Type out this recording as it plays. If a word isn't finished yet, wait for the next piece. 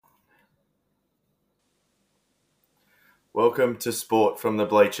Welcome to Sport from the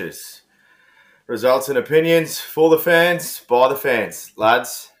Bleachers. Results and opinions for the fans, by the fans.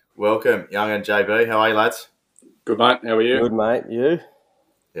 Lads, welcome. Youngen and JB, how are you, lads? Good, mate. How are you? Good, mate. You?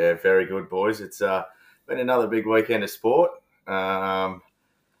 Yeah, very good, boys. It's been another big weekend of sport. Bit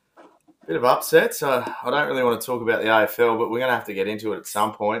of upset, so I don't really want to talk about the AFL, but we're going to have to get into it at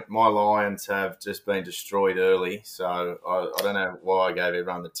some point. My Lions have just been destroyed early, so I don't know why I gave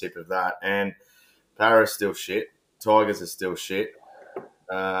everyone the tip of that. And Para's still shit. Tigers are still shit.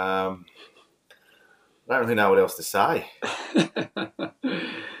 I don't really know what else to say. Well,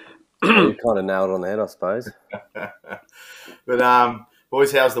 you kind of nailed it on the head, I suppose. But,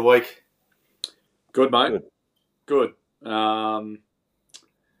 boys, how's the week? Good, mate. Good. What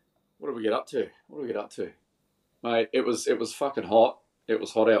did we get up to? Mate, it was fucking hot. It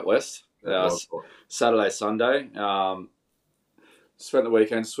was hot out west. Saturday, Sunday. Spent the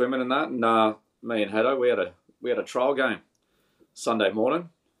weekend swimming and that, and me and Haddo, we had a trial game Sunday morning.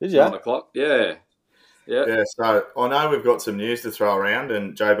 Did you? 9 o'clock. Yeah. Yeah, so I know we've got some news to throw around,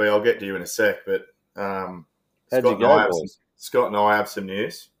 and JB, I'll get to you in a sec, but how'd you go, boys? Scott and I have some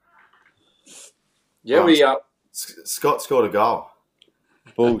news. Yeah, Scott scored a goal.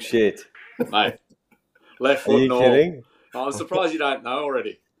 Bullshit. mate. Left foot Are you and all. kidding? I'm surprised you don't know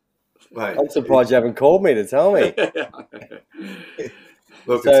already. Mate, I'm surprised you haven't called me to tell me.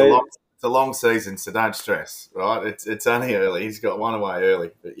 look, So- it's a long season, so don't stress, right? It's only early. He's got one away early,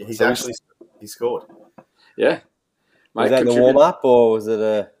 but he scored. Yeah. Mate, Was that the warm-up, or was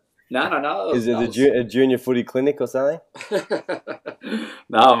it No. is it a junior footy clinic or something?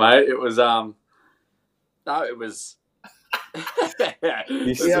 No, mate. It was it was.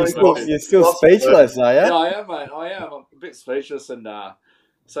 You're still speechless, are Yeah, you? I am, mate. I am. I'm a bit speechless and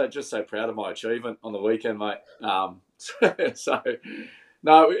so proud of my achievement on the weekend, mate. So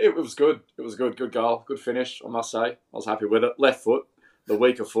no, it was good. It was good. Good goal. Good finish, I must say. I was happy with it. Left foot, the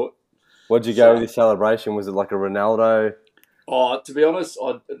weaker foot. What'd you go with your celebration? Was it like a Ronaldo? Oh, to be honest,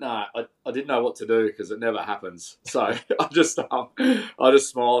 I didn't know what to do because it never happens. So I just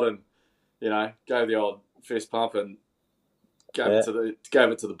smiled and gave the old fist pump and gave it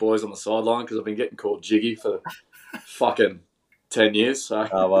to the boys on the sideline because I've been getting called jiggy for fucking 10 years. So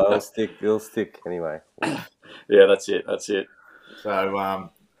Oh, well, it'll stick anyway. yeah, that's it. So,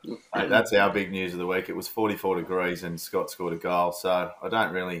 mate, that's our big news of the week. It was 44 degrees and Scott scored a goal, so I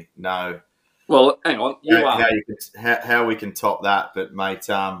don't really know Well, hang on, how we can top that. But, mate,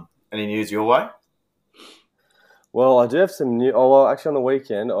 any news your way? Well, I do have some new. Oh, well, actually, on the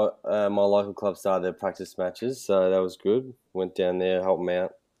weekend, my local club started their practice matches, so that was good. Went down there, helped them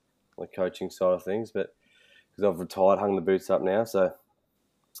out, on the coaching side of things, but because I've retired, hung the boots up now. So,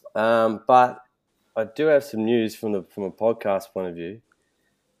 but I do have some news from a podcast point of view.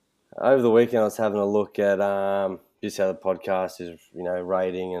 Over the weekend, I was having a look at just how the podcast is,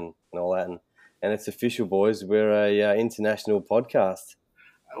 rating and all that, and it's official, boys. We're a international podcast.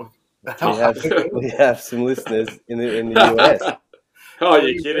 We have some listeners in the US. Oh,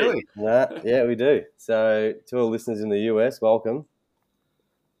 you're kidding? Really? Yeah, we do. So to all listeners in the US, welcome.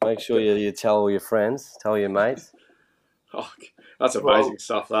 Make sure you tell all your friends, tell your mates. Oh, that's amazing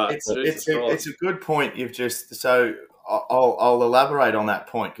stuff. That It's a good point. You've just so I'll elaborate on that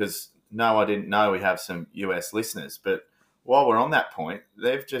point because I didn't know we have some US listeners. But while we're on that point,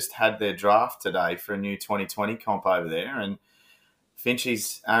 they've just had their draft today for a new 2020 comp over there, and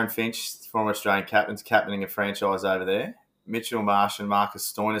Aaron Finch, former Australian captain's captaining a franchise over there. Mitchell Marsh and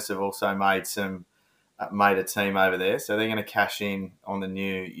Marcus Stoinis have also made a team over there, so they're going to cash in on the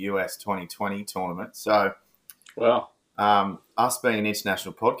new US 2020 tournament. So, wow. Us being an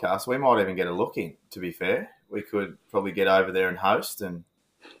international podcast, we might even get a look in. To be fair, we could probably get over there and host. And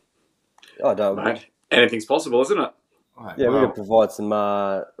Mate, anything's possible, isn't it? Yeah, we could provide some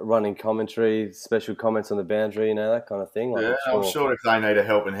running commentary, special comments on the boundary, that kind of thing. I'm sure if they need a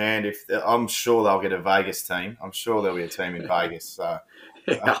helping hand, I'm sure they'll get a Vegas team. I'm sure there'll be a team in Vegas. So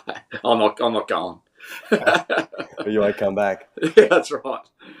I'm not going. But you won't come back. Yeah, that's right.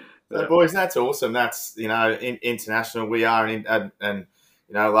 So, boys, that's awesome. That's international. We are, and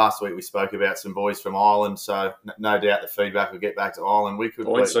last week we spoke about some boys from Ireland. So no doubt the feedback will get back to Ireland. We could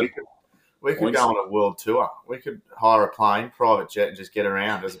go on a world tour. We could hire a plane, private jet, and just get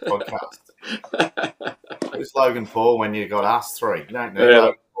around as a podcast. Who's Logan Paul when you got us three? You don't need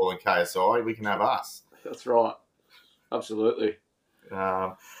Logan Paul and KSI. We can have us. That's right. Absolutely.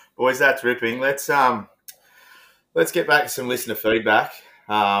 Boys, that's ripping. Let's get back to some listener feedback.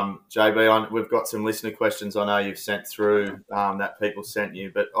 JB, we've got some listener questions I know you've sent through that people sent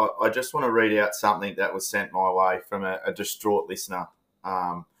you, but I just want to read out something that was sent my way from a distraught listener.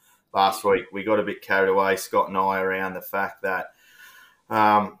 last week. We got a bit carried away, Scott and I, around the fact that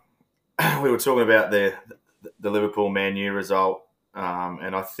we were talking about the Liverpool Man U result,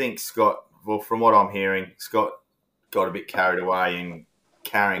 and I think Scott, well, from what I'm hearing, Scott got a bit carried away in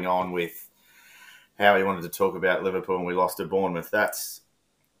carrying on with how he wanted to talk about Liverpool and we lost to Bournemouth. That's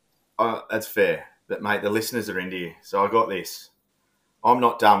fair. But, mate, the listeners are into you. So I got this. I'm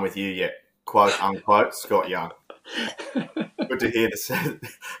not done with you yet, quote, unquote, Scott Young. Good to hear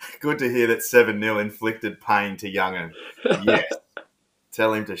that 7-0 inflicted pain to Youngen. Yes.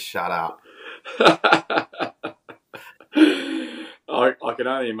 Tell him to shut up. I can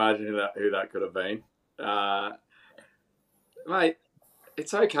only imagine who that could have been. Mate,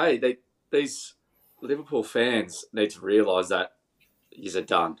 it's okay. These Liverpool fans need to realise that you're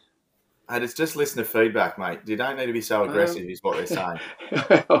done. And it's just listener feedback, mate. You don't need to be so aggressive, is what they're saying.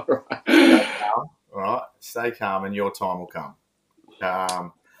 All right. Stay calm, all right? Stay calm and your time will come.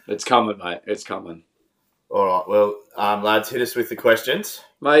 It's coming, mate. It's coming. All right. Well, lads, hit us with the questions.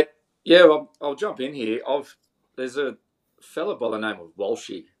 Mate, yeah, I'll jump in here. There's a fella by the name of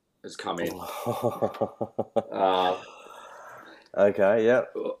Walshy has come in. Okay, yeah.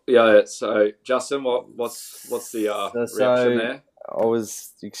 Yeah, so, Justin, what's the reaction there? I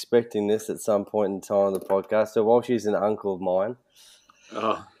was expecting this at some point in time in the podcast. So Walshy's an uncle of mine.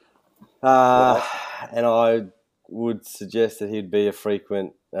 Oh. And I would suggest that he'd be a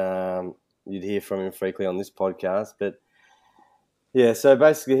frequent, you'd hear from him frequently on this podcast. But yeah, so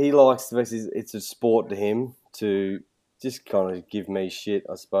basically it's a sport to him to just kind of give me shit,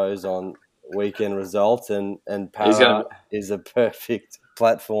 I suppose, on weekend results, and Para is a perfect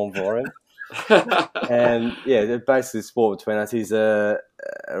platform for him. And yeah, basically the sport between us. He's a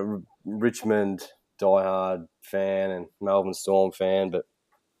Richmond diehard fan and Melbourne Storm fan, but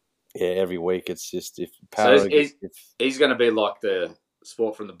yeah, every week it's just if Para. So he's going to be like the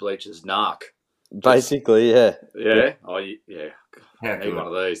sport from the bleachers, narc. Basically, yeah. Yeah. Oh, yeah. I need one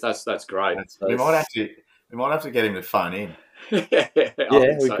of these. That's great. We might have to get him to phone in. Yeah,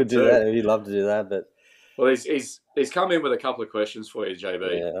 we could do that. He'd love to do that, but well, he's come in with a couple of questions for you,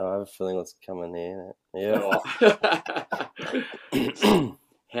 JB. Yeah, I have a feeling what's coming here. Yeah.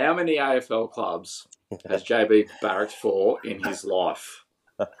 How many AFL clubs has JB barracked for in his life?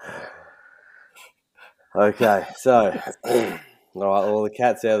 Okay, so all right, well, the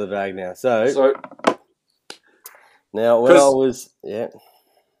cat's out of the bag now. So now when I was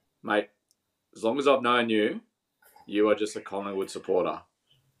mate, as long as I've known you, you are just a Collingwood supporter.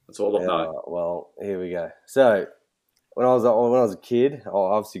 That's all I've known. Well, here we go. So when I was a kid, I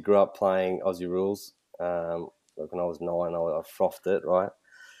obviously grew up playing Aussie rules. Like when I was 9, I frothed it, right?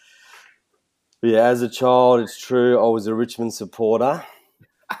 But yeah, as a child, it's true, I was a Richmond supporter.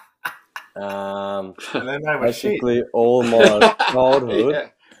 Basically all my childhood. Yeah.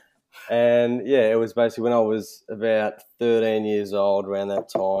 And yeah, it was basically when I was about 13 years old, around that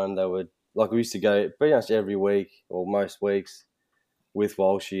time, we used to go pretty much every week or most weeks with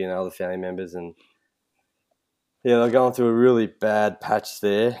Walshy and other family members, and yeah, they're going through a really bad patch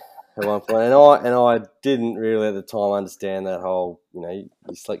there at one point. And I didn't really at the time understand that whole, you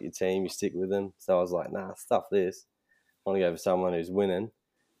select your team, you stick with them. So I was like, nah, stuff this. I want to go for someone who's winning.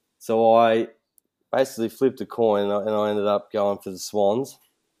 So I basically flipped a coin and I ended up going for the Swans.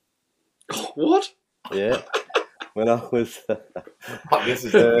 What? Yeah. When I was this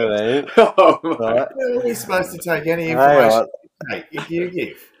is 13. Right. How are we supposed to take any information? Mate, if you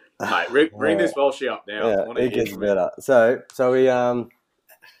give. Mate, bring this Walshy up now. Yeah, it gets better. So we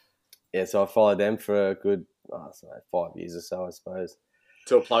so I followed them for a good 5 years or so, I suppose.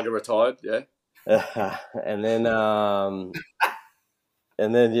 Till Plugger retired, yeah. and then I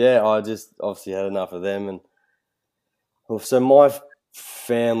just obviously had enough of them, and so my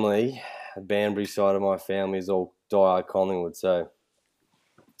family, the Banbury side of my family, is all diehard Collingwood. So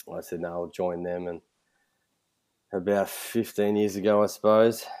I said, no, I'll join them, and about 15 years ago, I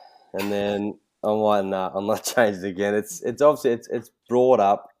suppose. And then I'm like, nah, I'm not changing again. It's obviously it's brought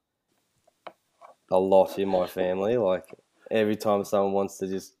up a lot in my family. Like every time someone wants to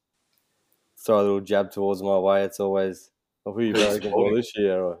just throw a little jab towards my way, it's always, who are you voting for this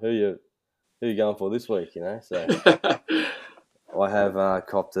year, or who are you going for this week? So I have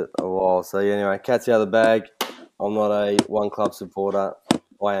copped it a while. So yeah, anyway, cat's out of the bag. I'm not a one club supporter.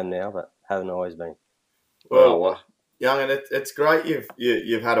 I am now, but haven't always been. Well, Young, and it's great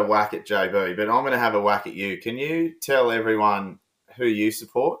you've had a whack at JB, but I'm going to have a whack at you. Can you tell everyone who you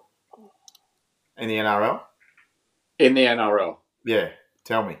support in the NRL? In the NRL? Yeah,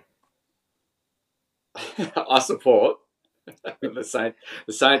 tell me. I support the St.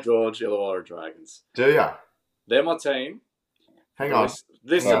 George Illawarra Dragons. Do you? They're my team. Hang on.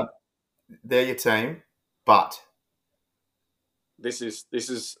 Listen. they're your team, but this is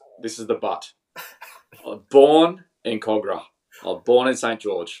the but. I was born in Cogra. I was born in St.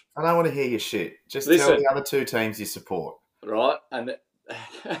 George. I don't want to hear your shit. Just Listen, tell the other two teams you support. Right, and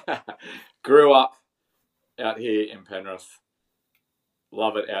grew up out here in Penrith.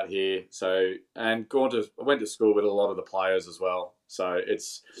 Love it out here. So, and I went to school with a lot of the players as well. So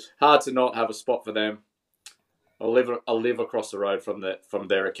it's hard to not have a spot for them. I live across the road from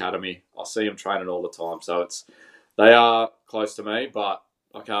their academy. I see them training all the time. So they are close to me, but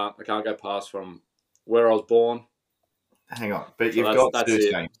I can't go past from where I was born. Hang on, but you've got two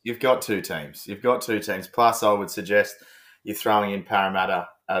teams. You've got two teams. Plus, I would suggest you're throwing in Parramatta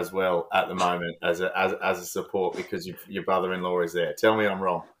as well at the moment as a support because your brother-in-law is there. Tell me I'm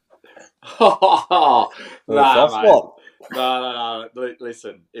wrong. No.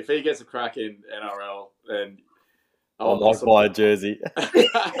 Listen, if he gets a crack in NRL, then I might buy a jersey.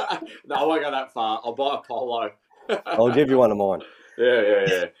 No, I won't go that far. I'll buy a polo. I'll give you one of mine.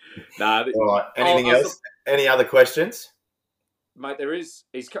 Yeah. Nah, all right. Anything else? Any other questions? Mate, there is.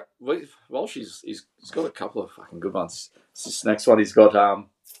 He's got a couple of fucking good ones. This next one, he's got.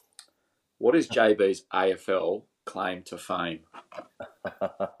 What is JB's AFL claim to fame?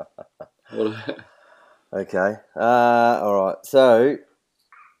 Okay. All right. So,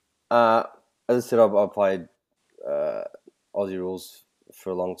 as I said, I played Aussie rules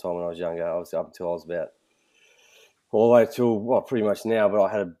for a long time when I was younger. Obviously, up until I was about all the way till pretty much now. But I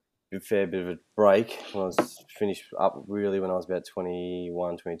had a fair bit of a break when I was finished up really when I was about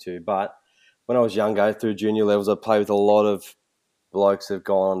 21, 22. But when I was younger, through junior levels, I played with a lot of blokes that have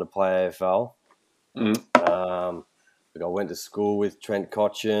gone on to play AFL. I went to school with Trent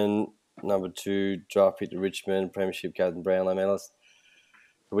Cotchin, number 2 draft pick to Richmond, premiership captain, Brownlow medalist.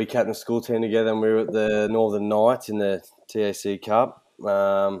 We captained the school team together, and we were at the Northern Knights in the TAC Cup.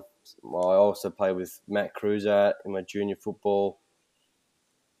 I also played with Matt Cruiser in my junior football.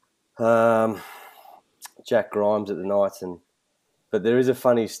 Jack Grimes at the Knights, but there is a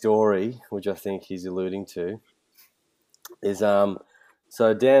funny story which I think he's alluding to. Is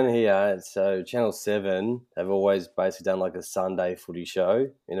so down here, so Channel 7 have always basically done like a Sunday footy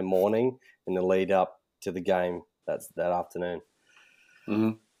show in the morning in the lead up to the game that afternoon.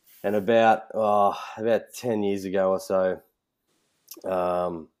 Mm-hmm. And about 10 years ago or so,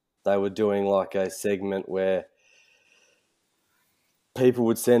 they were doing like a segment where people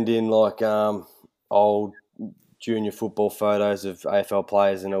would send in like old junior football photos of AFL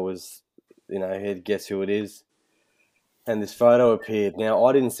players, and it was, he'd guess who it is. And this photo appeared. Now,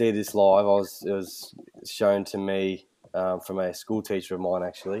 I didn't see this live. It was shown to me from a school teacher of mine,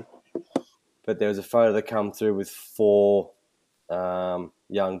 actually. But there was a photo that come through with 4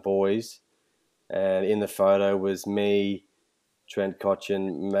 young boys. And in the photo was me, Trent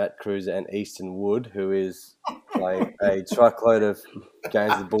Cotchin, Matt Cruiser, and Easton Wood, who is like a truckload of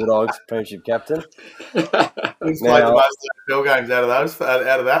games with the Bulldogs, premiership captain. Who's played the most AFL games out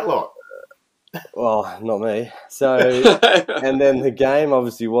of that lot? Well, not me. So, and then the game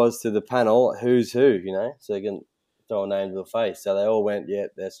obviously was to the panel, who's who, so you can throw a name to the face. So they all went, yeah,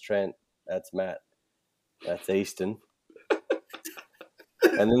 that's Trent, that's Matt, that's Easton.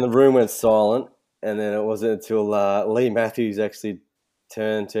 And then the room went silent, and then it wasn't until Lee Matthews actually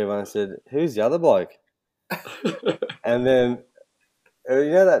turned to everyone and said, who's the other bloke? And then,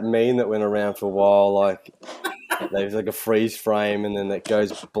 that meme that went around for a while, like, there's like a freeze frame, and then it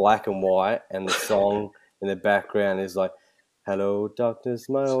goes black and white, and the song in the background is like, "Hello, darkness,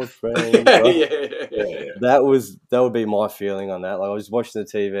 my old friend." Yeah. That would be my feeling on that. Like I was watching the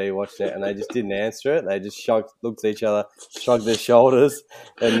TV, watching it, and they just didn't answer it. They just looked at each other, shrugged their shoulders,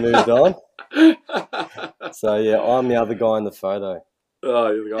 and moved on. So yeah, I'm the other guy in the photo.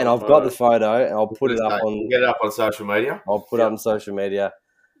 Oh, you're the guy. And I've got the photo, and I'll put it up on. Get it up on social media. I'll put it up on social media,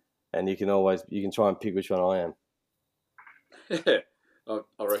 and you can try and pick which one I am. Yeah, I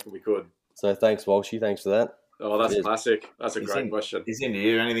reckon we could. So thanks, Walshy. Thanks for that. Oh, that's classic. That's a great question. He's into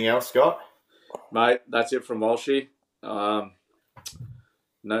you. Anything else, Scott? Mate, that's it from Walshy. No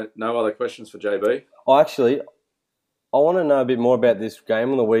other questions for JB? Oh, actually, I want to know a bit more about this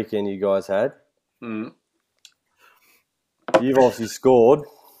game on the weekend you guys had. Mm-hmm. You've obviously scored,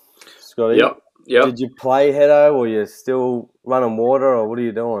 Scotty. Yep. Did you play heado, or you still running water, or what are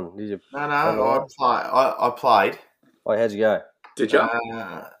you doing? Did you? No. I played. Oh, how'd you go? Did you?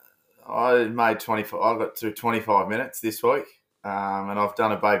 I made 25. I got through 25 minutes this week, and I've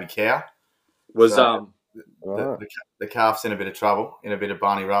done a baby cow. Was the calf's in a bit of trouble, in a bit of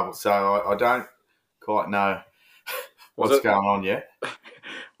barney rubble, so I don't quite know what's going on yet.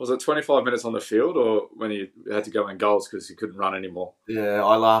 Was it 25 minutes on the field, or when he had to go in goals because he couldn't run anymore? Yeah,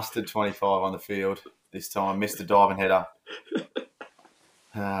 I lasted 25 on the field this time. Missed a diving header.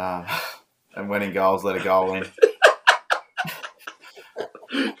 And went in goals, let a goal in.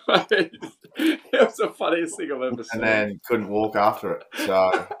 It was the funniest thing I've ever seen. And then couldn't walk after it.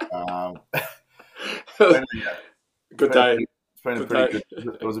 So, good day.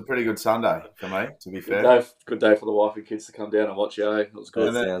 It was a pretty good Sunday for me, to be fair. Good day for the wife and kids to come down and watch you. It was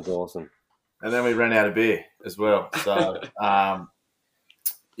good. That sounds awesome. And then we ran out of beer as well. So,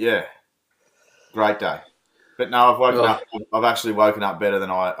 yeah, great day. But no, I've actually woken up better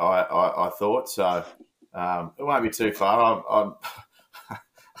than I thought. So it won't be too far.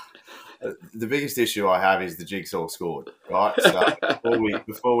 The biggest issue I have is the jigsaw scored, right? So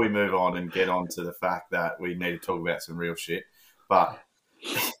before we move on and get on to the fact that we need to talk about some real shit, but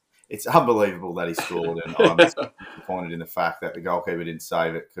it's unbelievable that he scored, and I'm disappointed in the fact that the goalkeeper didn't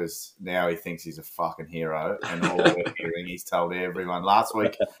save it, because now he thinks he's a fucking hero, and all we're hearing, he's told everyone. Last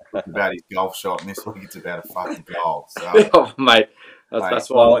week it was about his golf shot, and this week it's about a fucking goal. So, mate. That's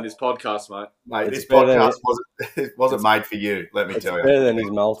why I'm on this podcast, mate. Mate, this podcast wasn't made for you, let me tell you. It's better than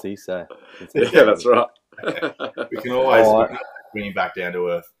his multi, so. Yeah, that's right. We can always bring him back down to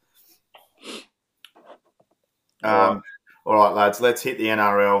earth. All right, lads, let's hit the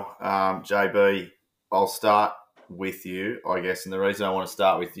NRL. JB, I'll start with you, I guess, and the reason I want to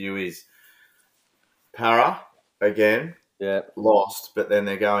start with you is Para, again, lost, but then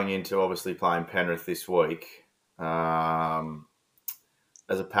they're going into obviously playing Penrith this week. As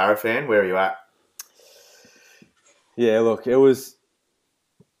a Para fan, where are you at? Yeah, look, it was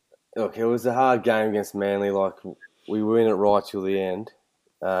a hard game against Manly. Like, we were in it right till the end.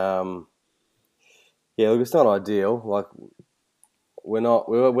 Yeah, look, it's not ideal. Like, we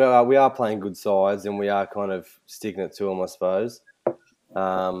are playing good sides, and we are kind of sticking it to them, I suppose.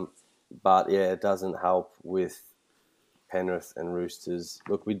 But yeah, it doesn't help with Penrith and Roosters.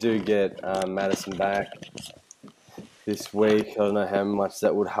 Look, we do get Madison back this week. I don't know how much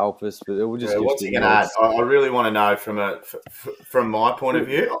that would help us, but it will just. What's he going to add? I really want to know from my point of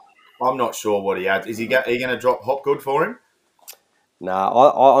view. I'm not sure what he adds. Are you going to drop Hopgood for him? Nah,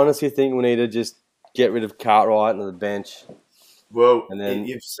 I honestly think we need to just get rid of Cartwright on the bench. Well, and then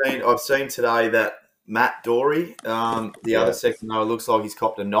I've seen today that Matt Dory, the other second row, looks like he's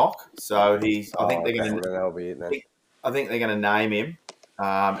copped a knock. So I think they're going to name him.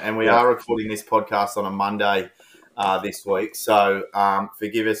 And we are recording this podcast on a Monday this week. So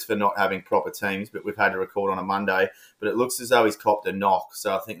forgive us for not having proper teams, but we've had to record on a Monday. But it looks as though he's copped a knock.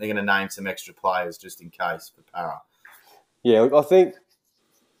 So I think they're going to name some extra players just in case for Para. Yeah, look,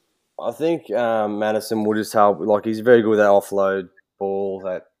 I think Madison will just help. Like, he's very good with that offload ball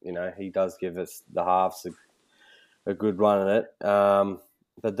that, he does give us the halves a good run at it.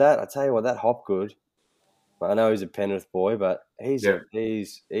 But I tell you what, that Hopgood, I know he's a Penrith boy, but he's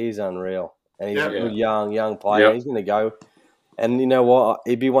unreal. And he's a good young player. Yep. He's going to go. And you know what?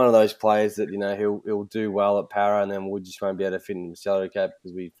 He'd be one of those players that, he'll do well at Para, and then we just won't be able to fit in the salary cap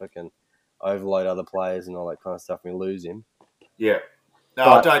because we fucking overload other players and all that kind of stuff and we lose him. Yeah. No,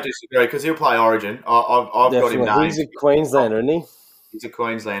 I don't disagree because he'll play Origin. I've got him named. He's a Queenslander, isn't he? He's a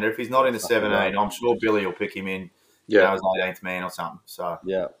Queenslander. If he's not in the 17, I'm sure Billy will pick him in. As 18th man or something. So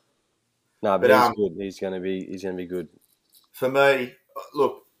yeah. No, but he's good. He's going to be good. For me,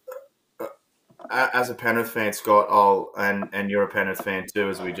 look, as a Penrith fan, Scott, and you're a Penrith fan too,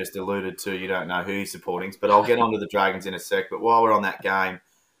 as we just alluded to. You don't know who you're supporting, but I'll get onto the Dragons in a sec. But while we're on that game,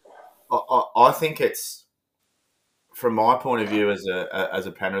 I think it's, from my point of view as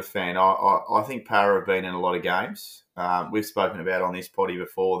a Penrith fan, I think Para have been in a lot of games. We've spoken about on this potty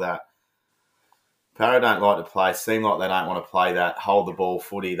before that Para don't like to play, seem like they don't want to play that hold the ball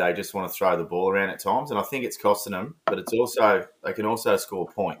footy. They just want to throw the ball around at times, and I think it's costing them. But it's also, they can also score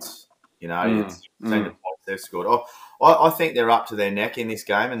points. It's the points they've scored. I think they're up to their neck in this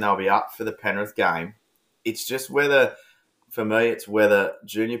game, and they'll be up for the Penrith game. It's just whether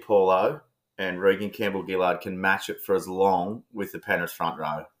Junior Paulo and Regan Campbell-Gillard can match it for as long with the Penrith front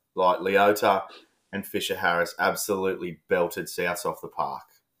row. Like Leota and Fisher-Harris absolutely belted Souths off the park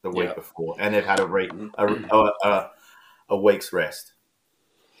the week before, and they've had a week's rest.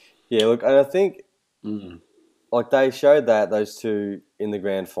 Yeah, look, and I think like they showed that, those two in the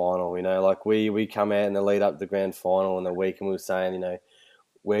grand final. Like we come out in the lead up to the grand final in the week, and we were saying,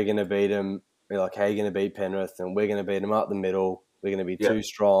 we're going to beat them. We're like, how are you going to beat Penrith? And we're going to beat them up the middle. We're going to be too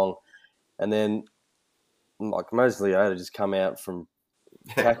strong. And then, like, Moses Leota just come out from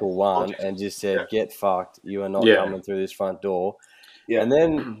tackle one and just said, get fucked. You are not coming through this front door. Yeah. And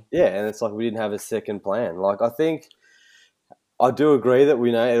then, and it's like we didn't have a second plan. Like, I think I do agree that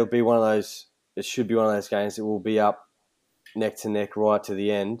we know it'll be one of those. It should be one of those games that will be up neck to neck right to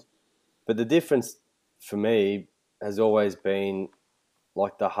the end. But the difference for me has always been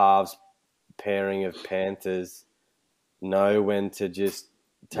like the halves pairing of Panthers know when to just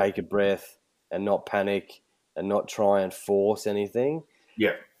take a breath and not panic and not try and force anything.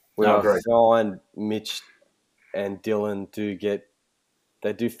 Yeah. Where I find Mitch and Dylan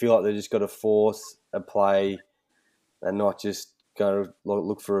they do feel like they just got to force a play and not just go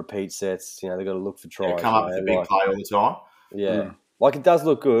look for repeat sets. They've got to look for tries. Come up with a big play all the time. Yeah. Like it does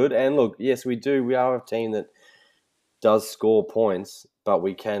look good. And look, yes, we do. We are a team that does score points, but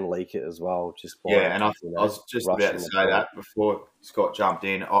we can leak it as well. And I was just about to say that before Scott jumped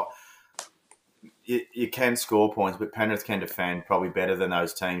in. You can score points, but Penrith can defend probably better than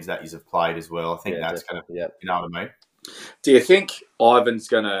those teams that you've played as well. I think that's going to, you know what I mean? Do you think Ivan's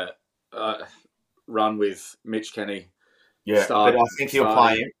going to run with Mitch Kenny? Yeah, but I think he'll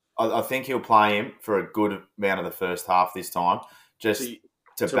play him. I think he'll play him for a good amount of the first half this time, just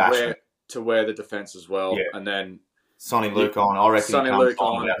to bash him. To wear the defence as well, and then Sonny Luke on. I reckon he comes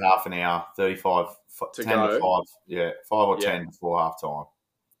on about half an hour, 35, 10 to 5. 5 or 10 before half time.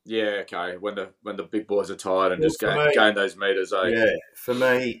 Yeah, okay. When the big boys are tired and just gain those metres. Yeah, for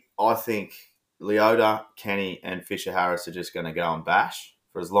me, I think Leota, Kenny, and Fisher Harris are just going to go and bash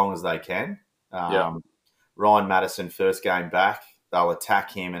for as long as they can. Ryan Madison, first game back, they'll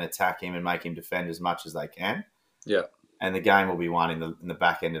attack him and make him defend as much as they can. Yeah, and the game will be won in the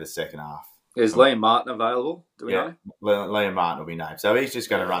back end of the second half. Is Liam Martin available? Do we know? Liam Martin will be named. So he's just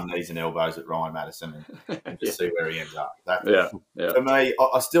going to run knees and elbows at Ryan Madison and just see where he ends up. For me,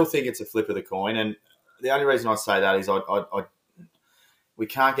 I still think it's a flip of the coin. And the only reason I say that is we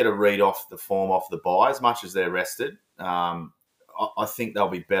can't get a read off the form off the bye as much as they're rested. I think they'll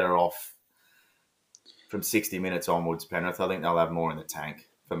be better off from 60 minutes onwards, Penrith. I think they'll have more in the tank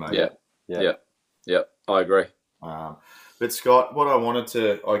for me. Yeah. I agree. But Scott, what I wanted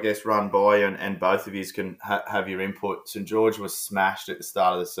to, I guess, run by you and both of you can have your input. St George was smashed at the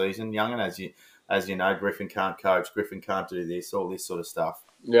start of the season, Youngen, as you know. Griffin can't coach, Griffin can't do this, all this sort of stuff.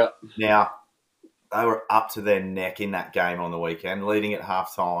 Yeah. Now, they were up to their neck in that game on the weekend, leading at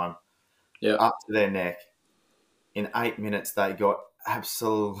halftime. Yeah. Up to their neck. In 8 minutes, they got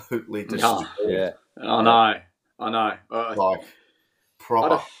absolutely destroyed. Yeah. I know. Like,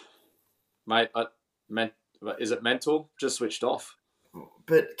 proper. Mate, is it mental? Just switched off.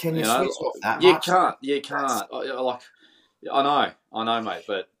 But can you switch off that much? You can't. I know, mate.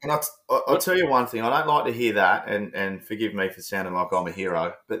 But and I'll tell you one thing. I don't like to hear that, and forgive me for sounding like I'm a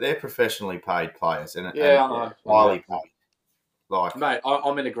hero, but they're professionally paid players, and I know, highly paid. Like, mate,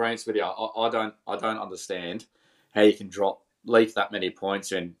 I'm in agreement with you. I don't understand how you can leak that many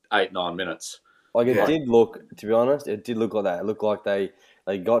points in 8-9 minutes. Like it did look, to be honest, it did look like that. It looked like they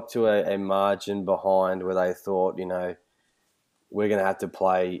got to a margin behind where they thought, we're going to have to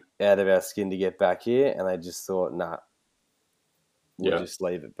play out of our skin to get back here. And they just thought, nah, we'll just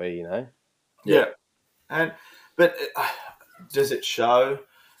leave it be, Yeah. But does it show?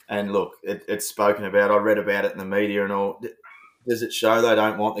 And look, it's spoken about. I read about it in the media and all. Does it show they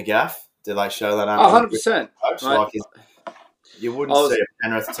don't want the gaff? Do they show they don't want 100%. Like you wouldn't see a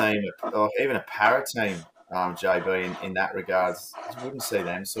Penrith team, or even a Para team, JB, in that regards. You wouldn't see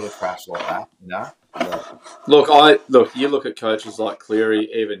them sort of crash like that, Look, you look at coaches like Cleary,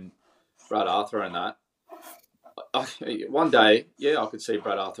 even Brad Arthur and that. One day, I could see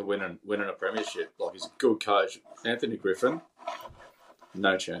Brad Arthur winning a premiership. Like, he's a good coach. Anthony Griffin,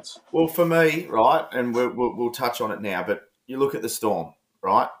 no chance. Well, for me, right, and we'll touch on it now, but you look at the Storm,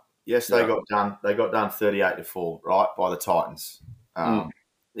 right? Yes, they got done. They got done 38-4, right, by the Titans.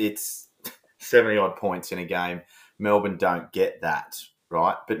 It's 70-odd points in a game. Melbourne don't get that,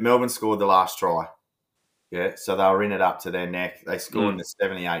 right? But Melbourne scored the last try. Yeah, so they were in it up to their neck. They scored in the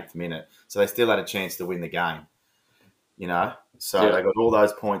 78th minute. So they still had a chance to win the game, So they got all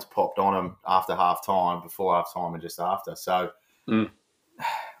those points popped on them after half-time, before half-time and just after. So,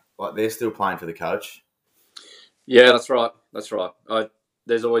 they're still playing for the coach. Yeah, that's right.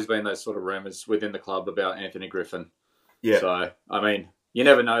 There's always been those sort of rumours within the club about Anthony Griffin. Yeah. So, I mean, you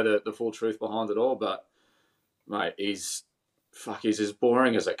never know the full truth behind it all, but, mate, he's as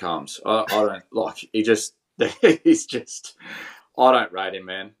boring as it comes. I don't like. He's just. I don't rate him,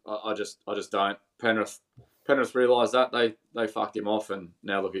 man. I just don't. Penrith realised that they fucked him off, and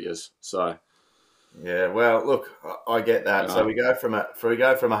now look at yous. So. Yeah. Well, look, I get that. So we go from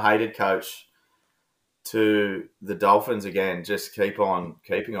a hated coach to the Dolphins again. Just keeping on.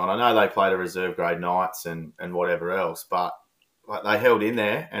 I know they played a reserve grade Knights and whatever else, but they held in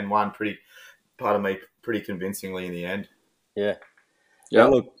there and won pretty convincingly in the end. Yeah. Yeah.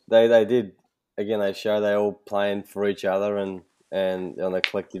 And look, they did, again, they show they all playing for each other and on their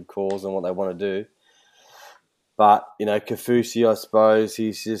collective cause and what they want to do. But, Kafusi, I suppose,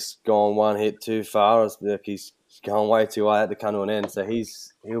 he's just gone one hit too far. Like he's gone way too high to come to an end. So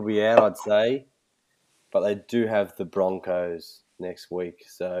he'll be out, I'd say. But they do have the Broncos next week.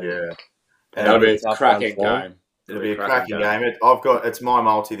 So Yeah. That'll be a cracking game. It'll be a cracking game. It's my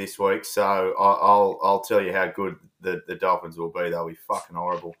multi this week, so I'll tell you how good the Dolphins will be. They'll be fucking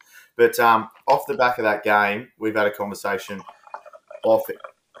horrible. But off the back of that game, we've had a conversation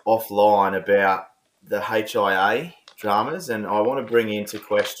offline about the HIA dramas, and I want to bring into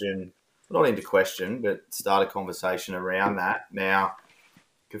question, not into question, but start a conversation around that. Now,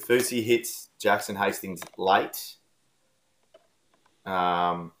 Kafusi hits Jackson Hastings late.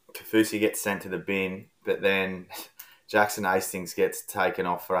 Kafusi gets sent to the bin, but then Jackson Hastings gets taken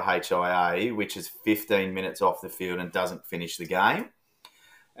off for a HIA, which is 15 minutes off the field and doesn't finish the game.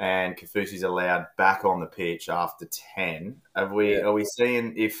 And Kafusi's allowed back on the pitch after 10. Are we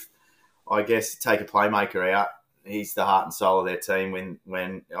seeing if, I guess, take a playmaker out, he's the heart and soul of their team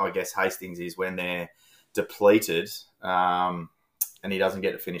when I guess Hastings is when they're depleted and he doesn't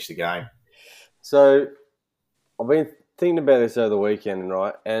get to finish the game? So I've been thinking about this over the weekend,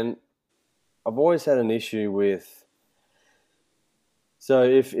 right? And I've always had an issue with. So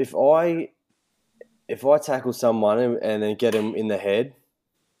if I tackle someone and then get him in the head,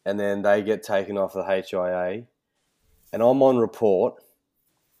 and then they get taken off the HIA, and I'm on report,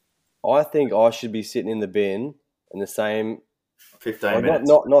 I think I should be sitting in the bin in the same 15 minutes.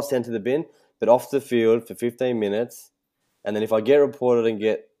 Not sent to the bin, but off the field for 15 minutes, and then if I get reported and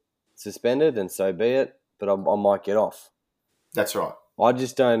get suspended, then so be it. But I might get off. That's right. I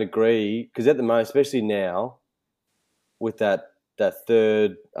just don't agree because at the moment, especially now, with that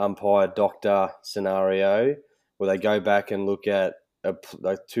third umpire doctor scenario where they go back and look at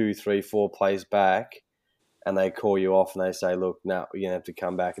like 2, 3, 4 plays back, and they call you off and they say, "Look, no, you're gonna have to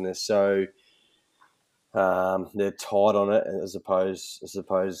come back." And they're so they're tight on it, as opposed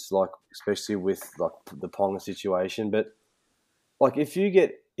like especially with like the Ponga situation. But like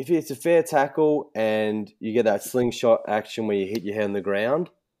if it's a fair tackle and you get that slingshot action where you hit your head on the ground,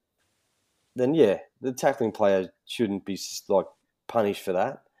 then yeah, the tackling player shouldn't be like punished for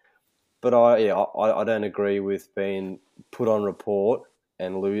that. But I don't agree with being put on report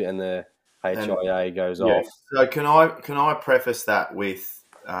and the HIA goes off. So can I preface that with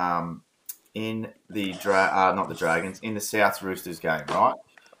in the not the Dragons, in the South Roosters game, right?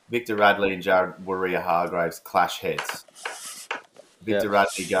 Victor Radley and Jared Warrior-Hargraves clash heads. Victor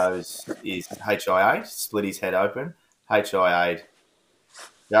Radley is HIA, split his head open. HIA,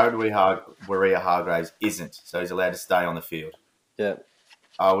 Jared Warrior-Hargraves isn't, so he's allowed to stay on the field. Yeah.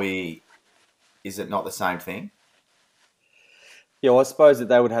 Is it not the same thing? Yeah, well, I suppose that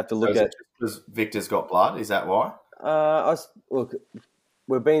they would have to look at because Victor's got blood. Is that why? Look,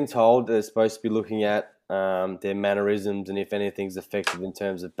 we're being told they're supposed to be looking at their mannerisms and if anything's affected in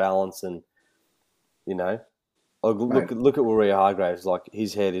terms of balance and look at Warrior-Hargraves. Like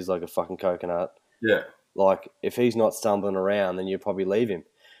his head is like a fucking coconut. Yeah. Like if he's not stumbling around, then you probably leave him.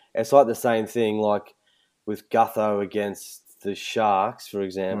 It's like the same thing, like with Gutho against the Sharks, for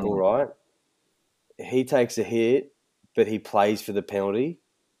example, right? He takes a hit, but he plays for the penalty.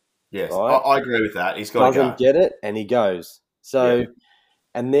 Yes, right? I agree with that. He's got to go. Doesn't get it, and he goes. So,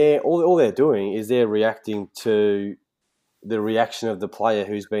 and all they're doing is they're reacting to the reaction of the player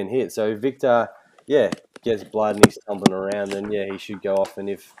who's been hit. So Victor, gets blood and he's stumbling around, then he should go off. And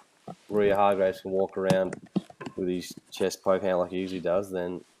if Warrior-Hargraves can walk around with his chest poking out like he usually does,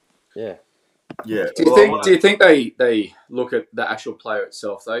 then yeah. Do you think they look at the actual player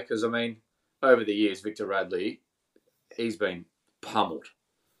itself though? Because I mean, over the years, Victor Radley, he's been pummeled,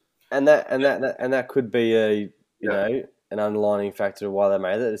 and that could be an underlining factor of why they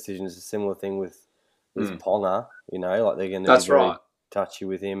made that decision. It's a similar thing with Ponga, like they're going to be very touchy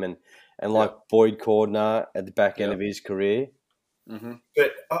with him, and like Boyd Cordner at the back end of his career. Mm-hmm.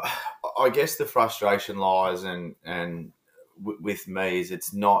 But I guess the frustration lies and with me is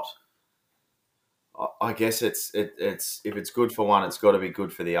it's not. I guess it's if it's good for one, it's got to be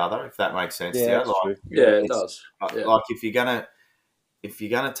good for the other. If that makes sense to you, it does. Like if you're gonna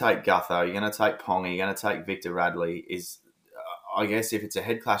take Gutho, you're gonna take Ponga, you're gonna take Victor Radley. I guess if it's a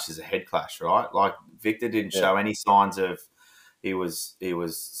head clash, it's a head clash, right? Like Victor didn't show any signs of he was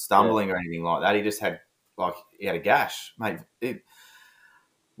stumbling or anything like that. He just had he had a gash, mate.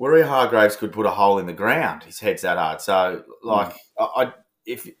 Warrior-Hargraves could put a hole in the ground. His head's that hard. So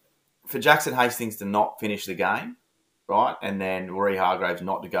for Jackson Hastings to not finish the game, right, and then Warrior-Hargraves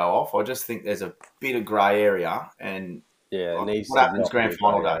not to go off, I just think there's a bit of grey area, and Yeah, Like, it needs what to happens not grand be a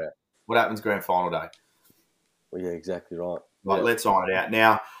final day? blowout. What happens grand final day? Well, yeah, exactly right. Like, let's iron it out.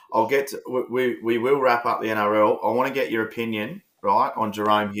 Now, I'll get to, we will wrap up the NRL. I want to get your opinion, right, on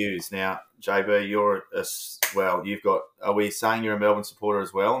Jerome Hughes. Now, JB, you're you've got, are we saying you're a Melbourne supporter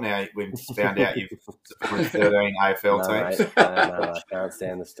as well? Now, we've found out you've supported 13 AFL teams. Mate, no, I can't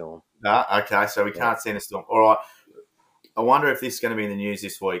stand the Storm. No, okay, so we can't stand a Storm. All right. I wonder if this is going to be in the news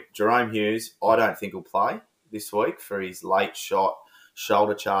this week. Jerome Hughes, I don't think will play this week for his late shot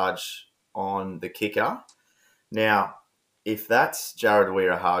shoulder charge on the kicker. Now, if that's Jared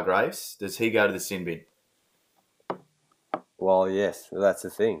Weir-Hargraves, does he go to the sin bin? Well, yes, that's the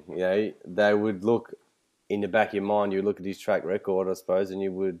thing. You know, they would look in the back of your mind. You look at his track record, I suppose, and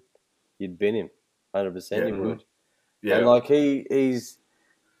you'd bin him, 100%. You would. Yeah, and like he's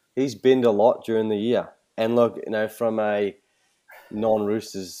binned a lot during the year. And look, you know, from a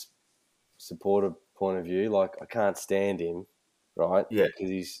non-Roosters supporter point of view, like I can't stand him, right? Yeah,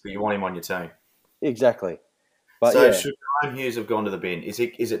 because but you want him on your team. Exactly. But so yeah. should Jerome Hughes have gone to the bin? Is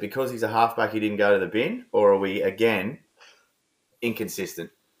it because he's a halfback he didn't go to the bin, or are we again inconsistent?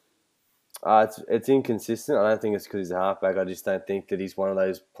 It's inconsistent. I don't think it's because he's a halfback. I just don't think that he's one of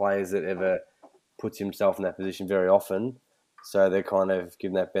those players that ever puts himself in that position very often. So they're kind of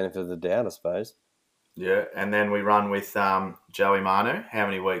giving that benefit of the doubt, I suppose. Yeah, and then we run with Joey Manu. How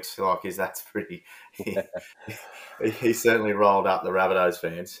many weeks? Like, is that's pretty? He certainly rolled up the Rabbitohs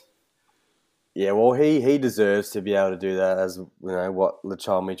fans. Yeah, well, he deserves to be able to do that, as you know what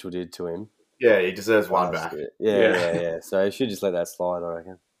Latrell Mitchell did to him. Yeah, he deserves one back. Yeah. So he should just let that slide, I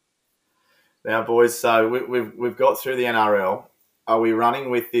reckon. Now, boys, so we've got through the NRL. Are we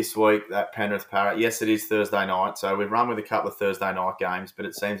running with this week that Penrith Parrot? Yes, it is Thursday night, so we've run with a couple of Thursday night games, but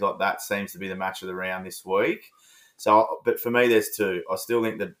it seems like that seems to be the match of the round this week. So, but for me, there's two. I still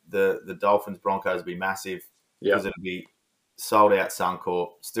think that the Dolphins Broncos will be massive because it'll be sold out Suncorp.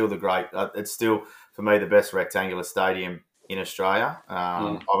 Still the great. It's still for me the best rectangular stadium in Australia.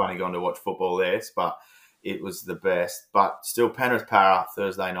 I've only gone to watch football there, but it was the best. But still, Penrith Parrot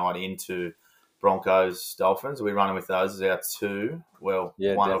Thursday night into Broncos, Dolphins. Are we running with those as our two? Well,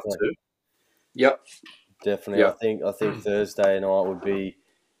 one definitely. of two. Yep, definitely. Yep. I think Thursday night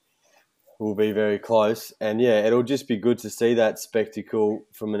will be very close, and it'll just be good to see that spectacle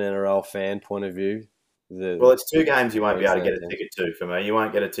from an NRL fan point of view. Well, it's two games you won't be able to get a ticket to for me. You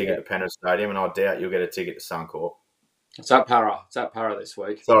won't get a ticket to Penrith Stadium, and I doubt you'll get a ticket to Suncorp. It's at Para. It's at Para this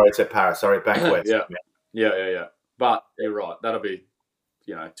week. Sorry, it's at Para. Sorry, Bankwest. Yeah. But you're right. That'll be,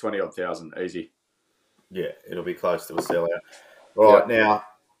 20-odd thousand easy. Yeah, it'll be close to a sellout. Right now,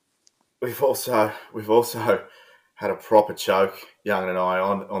 we've also had a proper choke, Youngen and I,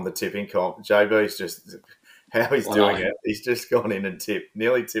 on the tipping comp. JB's just how he's doing it. He's just gone in and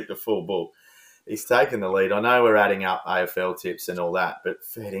nearly tipped a full book. He's taken the lead. I know we're adding up AFL tips and all that, but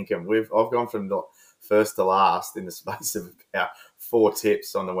fair income. I've gone from the first to last in the space of about 4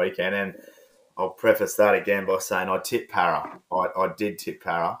 tips on the weekend, and I'll preface that again by saying I tipped Para. I did tip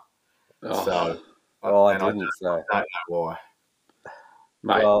Para. So, I didn't. I don't know why.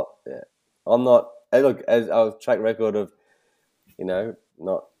 Mate. Well, I'm not. Hey, look, as our track record of,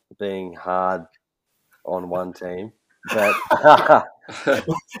 not being hard on one team, but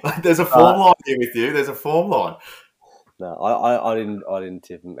there's a form line here with you. There's a form line. No, I didn't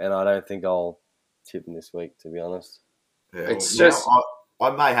tip him, and I don't think I'll tip him this week, to be honest. Yeah, it's just I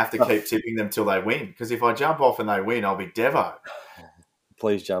may have to keep tipping them till they win, because if I jump off and they win, I'll be Devo.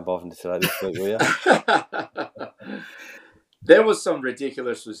 Please jump off into today this week, will you? There was some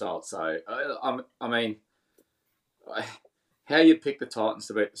ridiculous results, though. I mean, how you pick the Titans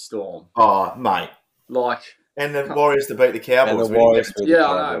to beat the Storm? Oh, mate, and the Warriors to beat the Cowboys. And the Warriors I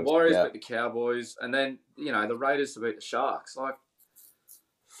know. Warriors beat the Cowboys, and then the Raiders to beat the Sharks. Like,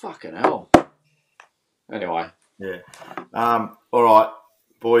 fucking hell. Anyway, yeah. All right,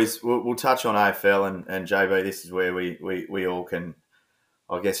 boys. We'll touch on AFL and JB. This is where we all can,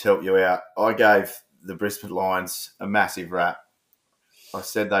 I guess, help you out. I gave the Brisbane Lions a massive rap. I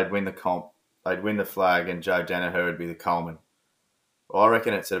said they'd win the comp, they'd win the flag, and Joe Danaher would be the Coleman. Well, I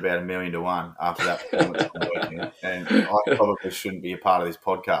reckon it's at about 1,000,000 to 1 after that performance on the weekend. And I probably shouldn't be a part of this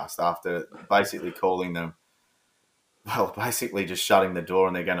podcast after basically calling them, basically just shutting the door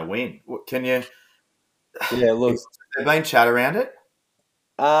and they're going to win. Can you? Yeah, look. Has there been chat around it?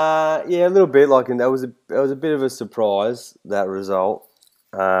 Yeah, a little bit. And that was a bit of a surprise, that result.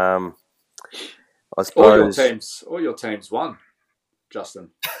 I suppose all your teams won,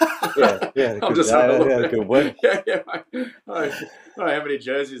 Justin. Yeah. I'm just saying, had a good win. Yeah. I don't know how many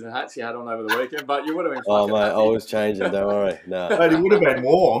jerseys and hats you had on over the weekend, but you would have been. Oh mate, I was changing. Don't worry. No, mate, it would have been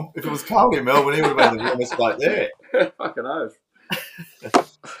warm if it was cold in Melbourne. He would have been the warmest bloke there. Fucking oath.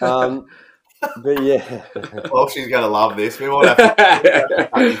 But yeah. Well, she's going to love this. We might have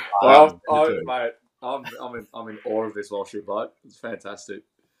to. Mate, I'm in awe of this Walshy bloke. It's fantastic.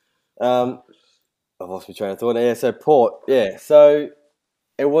 I've lost my train of thought. Yeah, so Port. Yeah, so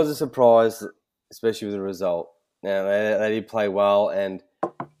it was a surprise, especially with the result. Now they did play well, and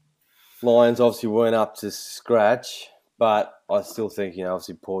Lions obviously weren't up to scratch. But I still think,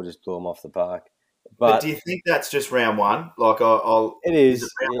 obviously Port just blew them off the park. But do you think that's just round one? Like, it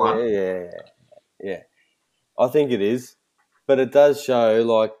is. Yeah. I think it is, but it does show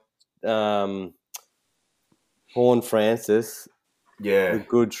like Horn Francis, the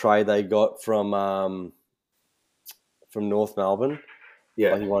good trade they got from North Melbourne.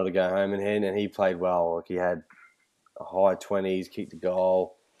 Yeah, like he wanted to go home and he played well. Like he had a high 20s, kicked a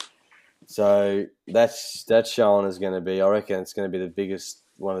goal. So that's shown is going to be. I reckon it's going to be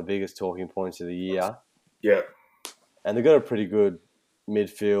one of the biggest talking points of the year. Yeah, and they've got a pretty good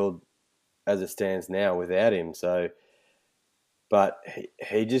midfield as it stands now without him. So, but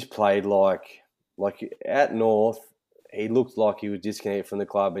he just played like at North. He looked like he was disconnected from the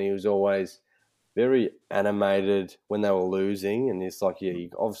club, and he was always very animated when they were losing. And it's like, you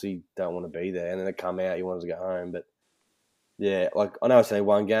obviously don't want to be there. And then they come out, he wanted to go home. But yeah, like I know it's only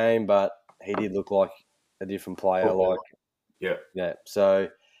one game, but he did look like a different player. Yeah. So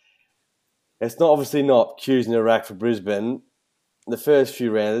it's obviously not accusing the rack for Brisbane. The first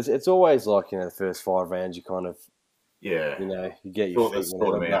few rounds, it's always like, the first 5 rounds you kind of, you get your feet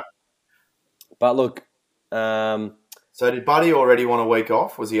in it. But look, so did Buddy already want a week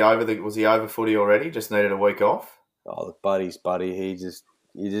off? Was he over footy already? Just needed a week off? Oh, look, Buddy.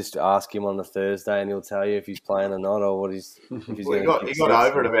 You just ask him on a Thursday and he'll tell you if he's playing or not, or what he's. If he's he got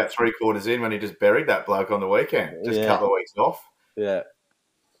over it about 3/4 in when he just buried that bloke on the weekend. Just a couple of weeks off. Yeah.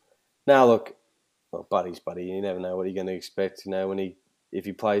 Now look, Buddy's Buddy. You never know what you're going to expect. If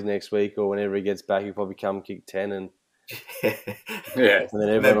he plays next week or whenever he gets back, he'll probably come kick 10 and. Yeah, and then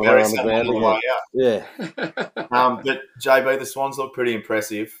everyone will run on the ground again. Yeah. But JB, the Swans look pretty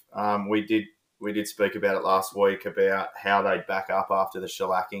impressive. We did speak about it last week about how they back up after the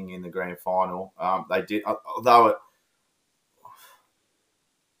shellacking in the grand final. They did, although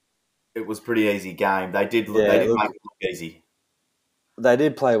it was a pretty easy game. They did make it look easy. They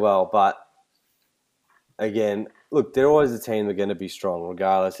did play well, but again, look, they're always a team that are going to be strong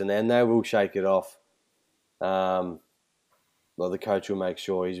regardless, and they will shake it off. The coach will make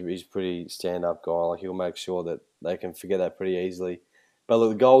sure he's a pretty stand-up guy. Like he'll make sure that they can forget that pretty easily. But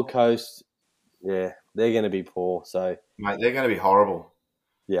look, the Gold Coast, they're going to be poor. So, mate, they're going to be horrible.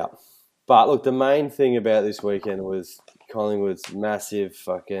 Yeah, but look, the main thing about this weekend was Collingwood's massive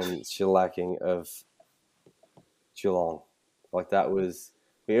fucking shellacking of Geelong. Like it was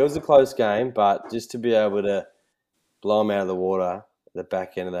a close game, but just to be able to blow them out of the water at the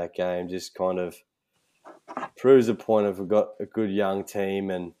back end of that game just kind of proves the point of we've got a good young team.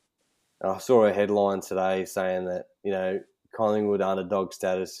 And I saw a headline today saying that, Collingwood underdog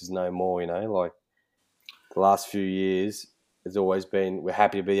status is no more, like the last few years has always been, we're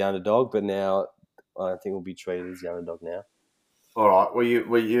happy to be the underdog, but now I don't think we'll be treated as the underdog now. All right.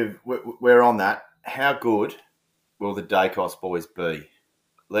 We're on that. How good will the Dacos boys be?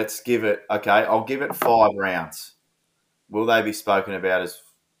 Let's give it, I'll give it 5 rounds. Will they be spoken about as,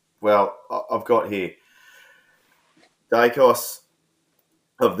 well, I've got here, Dacos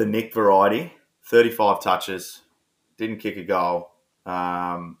of the Nick variety, 35 touches, didn't kick a goal.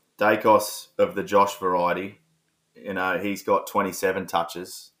 Dacos of the Josh variety, he's got 27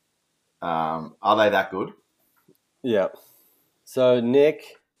 touches. Are they that good? Yeah. So Nick,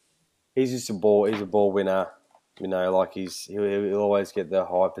 he's just a ball winner. Like he'll always get the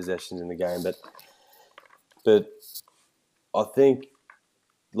high possessions in the game, but I think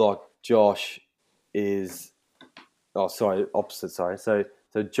like Josh is. Oh, sorry, opposite. Sorry. So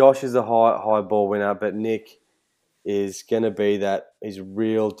Josh is a high ball winner, but Nick is going to be that. He's a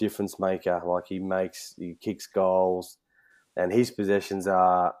real difference maker. Like he kicks goals, and his possessions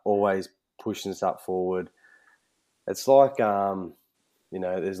are always pushing us up forward. It's like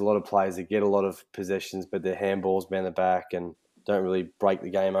there's a lot of players that get a lot of possessions, but their handballs behind the back and don't really break the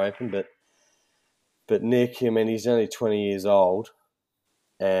game open. But Nick, he's only 20 years old,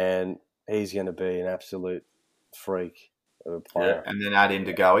 and he's going to be an absolute freak of a player. Yeah, and then add in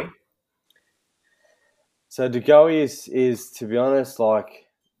DeGoey. So DeGoey is to be honest, like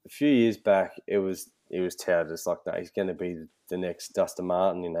a few years back, he was touted as like, no, he's going to be the next Dustin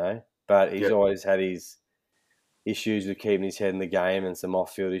Martin, But he's always had his issues with keeping his head in the game and some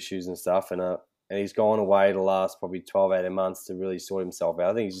off-field issues and stuff, and he's gone away the last probably 12, 18 months to really sort himself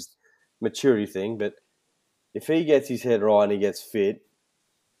out. I think it's just a maturity thing, but if he gets his head right and he gets fit,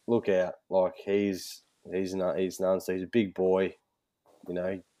 look out. Like he's none. So he's a big boy,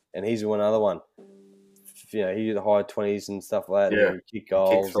 and he's another one. He the high 20s and stuff like that. Yeah, and he kick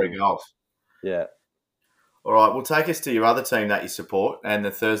goals. Kicked 3 goals. Yeah. All right, well, take us to your other team that you support and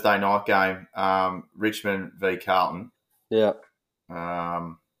the Thursday night game, Richmond v Carlton. Yeah.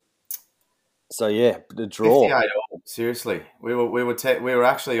 So the draw. 58 all. Seriously, we were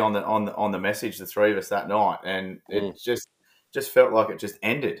actually on the message, the three of us that night, and it just felt like it just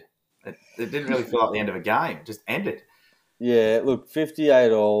ended. It didn't really feel like the end of a game. It just ended. Yeah, look,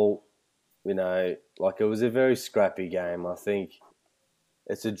 58 all. Like it was a very scrappy game. I think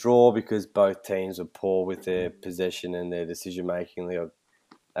it's a draw because both teams were poor with their possession and their decision making. They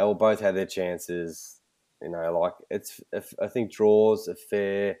will both have their chances. I think draws a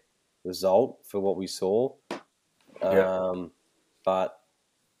fair result for what we saw. But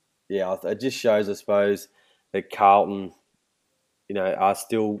yeah, it just shows, I suppose, that Carlton, are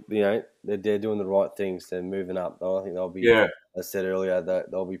still, they're doing the right things. They're moving up. I think they'll be, as I said earlier, that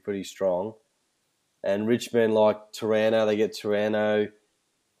they'll be pretty strong. And Richmond, like Taranto, they get Taranto,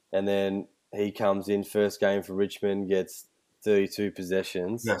 and then he comes in first game for Richmond, gets 32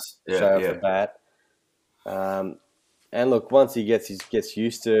 possessions straight off the bat. And look, once he gets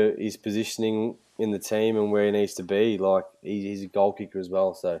used to his positioning in the team and where he needs to be, like he's a goal kicker as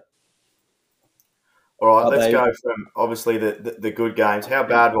well. So, all right, let's go from obviously the good games. How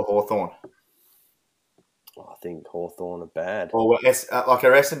bad were Hawthorn? I think Hawthorn are bad. Or are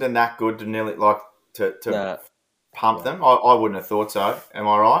Essendon that good to nearly to pump them? I wouldn't have thought so. Am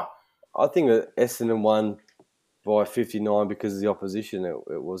I right? I think that Essendon won by 59 because of the opposition.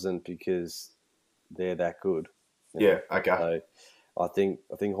 It wasn't because they're that good. Yeah, okay. So I think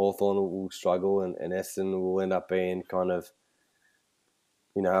Hawthorn will struggle and Essendon will end up being kind of,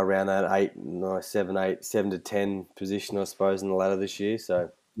 around that 7 to 10 position, I suppose, in the ladder this year. So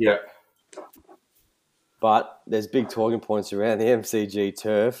yeah. But there's big talking points around the MCG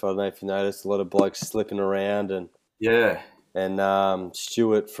turf. I don't know if you noticed a lot of blokes slipping around and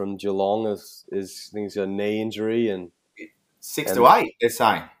Stewart from Geelong is he's got a knee injury and 6 to 8. They're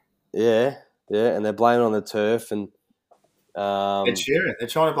saying. Yeah, and they're blaming on the turf and Ed Sheeran. They're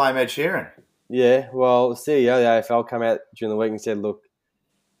trying to blame Ed Sheeran. Yeah, well, the CEO of the AFL came out during the week and said, "Look,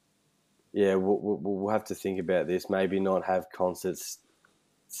 we'll have to think about this. Maybe not have concerts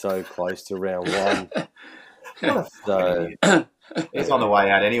so close to round one." He's on the way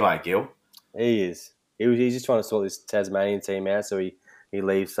out anyway, Gil. He is. He's just trying to sort this Tasmanian team out so he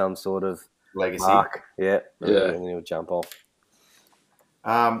leaves some sort of legacy. Mark. Yeah. And then he'll jump off.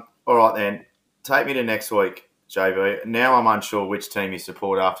 All right, then. Take me to next week, JB. Now I'm unsure which team you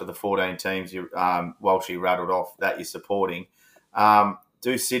support after the 14 teams Walshy rattled off that you're supporting.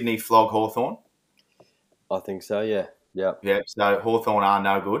 Do Sydney flog Hawthorn? I think so, yeah. Yep. Yep. So Hawthorn are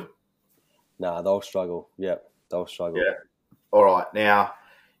no good? Nah, they'll struggle. Yep, they'll struggle. Yeah. All right. Now,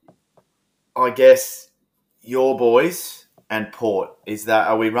 I guess your boys and Port,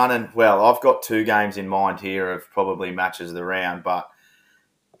 are we running? Well, I've got 2 games in mind here of probably matches of the round, but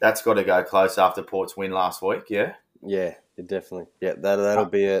that's got to go close after Port's win last week, yeah? Yeah, definitely. Yeah, that'll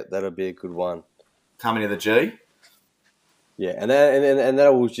be a good one. Coming to the G? Yeah, and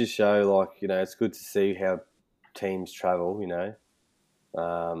that will just show, it's good to see how teams travel,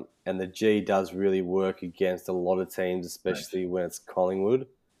 and the G does really work against a lot of teams, especially when it's Collingwood.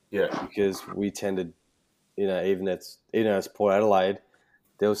 Yeah. Because we tend to, even it's Port Adelaide,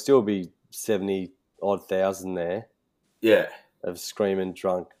 there'll still be 70-odd thousand there. Yeah. Of screaming,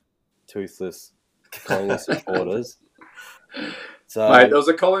 drunk, toothless Collingwood supporters. So, mate, there was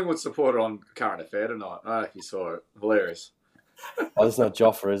a Collingwood supporter on Current Affair tonight. I don't know if you saw it. Hilarious. Oh, it's not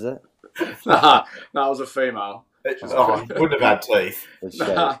Joffa, is it? No, it was a female. Wouldn't have had teeth.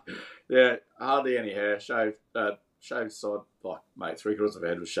 Yeah, hardly any hair. Shaved side, mate, 3/4 of her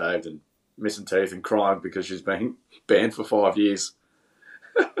head was shaved and missing teeth and crying because she's been banned for 5 years.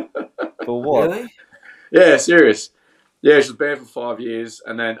 For what? Really? Yeah, serious. Yeah, she was banned for 5 years,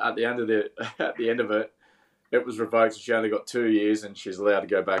 and then at the end of it, it was revoked. She only got 2 years, and she's allowed to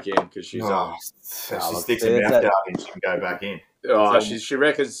go back in because she's she sticks her mouth out and she can go back in. Oh, she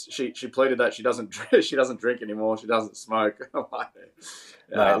reckons she pleaded that she doesn't drink anymore. She doesn't smoke.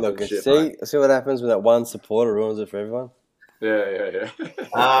 Mate, look, see what happens when that one supporter ruins it for everyone. Yeah.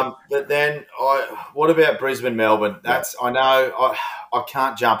 But then, what about Brisbane, Melbourne? I know I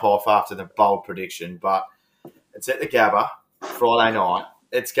can't jump off after the bold prediction, but it's at the Gabba Friday night.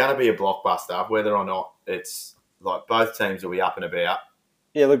 It's going to be a blockbuster, whether or not it's like both teams will be up and about.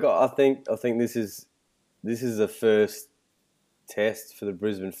 Yeah, look, I think this is the first test for the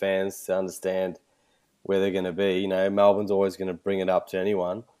Brisbane fans to understand where they're going to be. You know, Melbourne's always going to bring it up to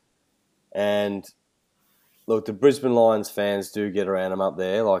anyone. And look, the Brisbane Lions fans do get around them up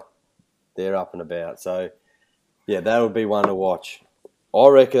there, like they're up and about. So yeah, that would be one to watch. I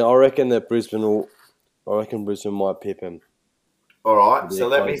reckon that Brisbane will. I reckon Brisbane might pip him. All right, so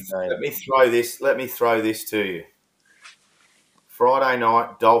let me throw this to you. Friday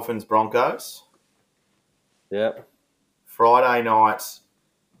night, Dolphins Broncos. Yep. Friday night,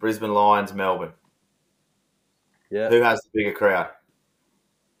 Brisbane Lions Melbourne. Yeah. Who has the bigger crowd?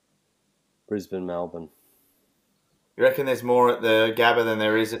 Brisbane Melbourne. You reckon there's more at the Gabba than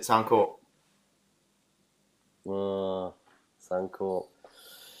there is at Suncorp? Suncorp.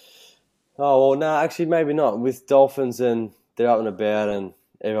 Oh well, no, actually, maybe not. With Dolphins and they're up and about, and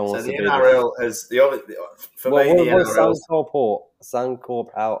everyone wants to be. So the NRL has the NRL.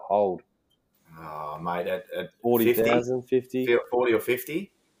 Suncorp hold? Oh, mate, at 40,000, 50? 40 or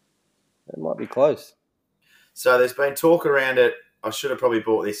 50? It might be close. So there's been talk around it. I should have probably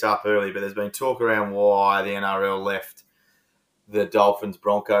brought this up early, but there's been talk around why the NRL left the Dolphins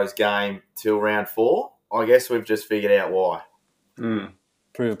Broncos game till round 4. I guess we've just figured out why.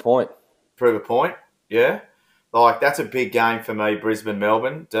 Prove a point. Yeah. Like, that's a big game for me, Brisbane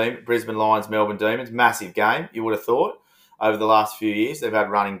Lions, Melbourne Demons. Massive game, you would have thought. Over the last few years, they've had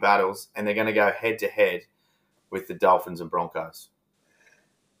running battles, and they're going to go head-to-head with the Dolphins and Broncos.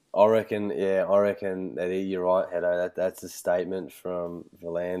 I reckon that you're right, Hedo. That's a statement from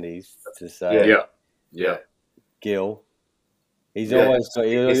Volandis to say, yeah. Gil. He's always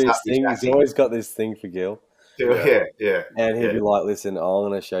got this thing for Gil. Yeah. And he'd be like, listen, I'm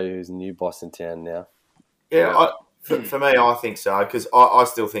going to show you who's the new boss in town now. Yeah, for me, I think so, because I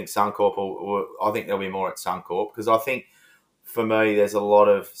still think Suncorp I think there'll be more at Suncorp, because I think, for me, there's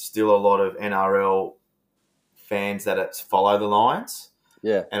still a lot of NRL fans that follow the Lions.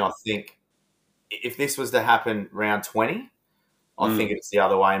 Yeah. And I think if this was to happen round 20, I think it's the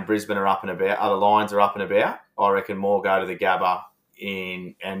other way, and Brisbane are up and about, other Lions are up and about. I reckon more go to the Gabba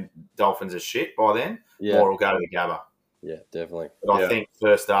and Dolphins are shit by then. Yeah. More will go to the Gabba. Yeah, definitely. But I think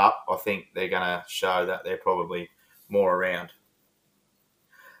first up, they're going to show that they're probably more around.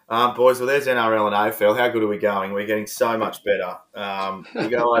 Boys, well, there's NRL and AFL. How good are we going? We're getting so much better. We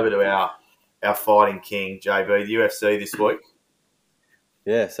go over to our fighting king, JB, the UFC this week.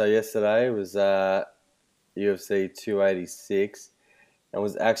 Yeah, so yesterday was UFC 286 and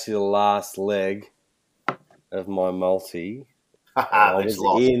was actually the last leg of my multi. I was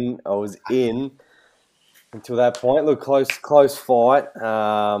in until that point. Look, close fight.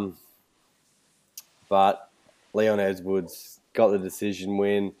 But Leon Edwards got the decision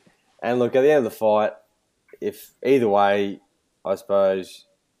win. And look, at the end of the fight, if either way, I suppose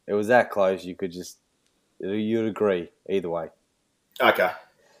it was that close, you'd agree either way. Okay.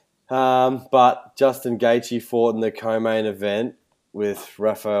 But Justin Gaethje fought in the co-main event with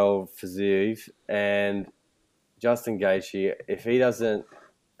Rafael Fiziev, and Justin Gaethje, if he doesn't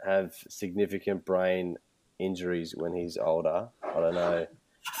have significant brain injuries when he's older, I don't know.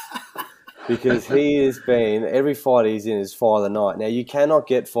 Because he has been, every fight he's in is fight of the night. Now, you cannot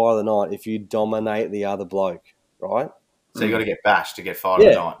get fight of the night if you dominate the other bloke, right? So you got to get bashed to get fight of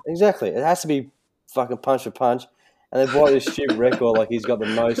the night. Exactly. It has to be fucking punch for punch. And they've brought this stupid record like he's got the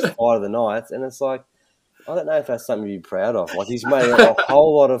most fight of the nights. And it's like, I don't know if that's something to be proud of. Like, he's made a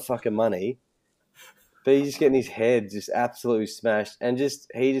whole lot of fucking money, but he's just getting his head just absolutely smashed. And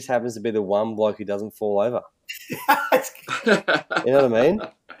he just happens to be the one bloke who doesn't fall over. You know what I mean?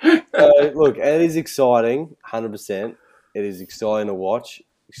 So, look, it is exciting, 100%. It is exciting to watch,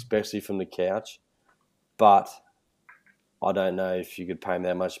 especially from the couch. But I don't know if you could pay him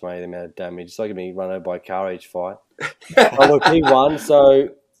that much money, the amount of damage. It's like being run over by a car each fight. Oh, look, he won, so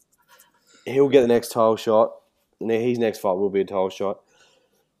he'll get the next title shot. His next fight will be a title shot.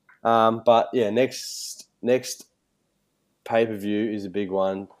 But, yeah, next pay-per-view is a big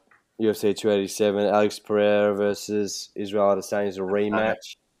one. UFC 287, Alex Pereira versus Israel Adesanya is a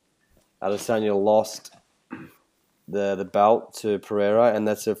rematch. Adesanya lost the belt to Pereira, and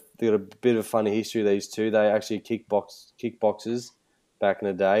they got a bit of funny history, these two. They actually kickboxers back in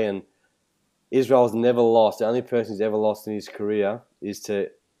the day, and Israel's never lost. The only person who's ever lost in his career is to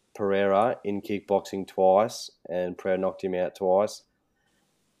Pereira in kickboxing twice, and Pereira knocked him out twice.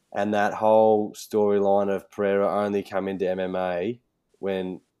 And that whole storyline of Pereira only come into MMA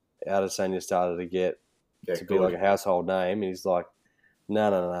when Adesanya started to get to be like a household name, and he's like,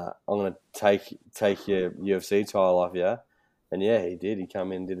 no, I'm going to take your UFC title off you. And yeah, he did. He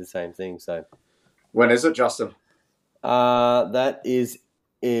come in and did the same thing. So, when is it, Justin? That is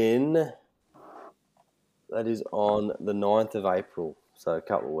on the 9th of April. So a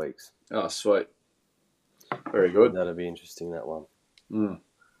couple of weeks. Oh, sweet. Very good. That'll be interesting, that one.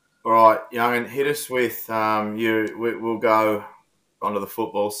 All right, Youngen, hit us with We'll go onto the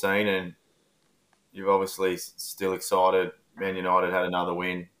football scene, and you're obviously still excited. Man United had another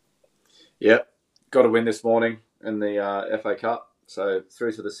win. Yep, got a win this morning in the FA Cup, so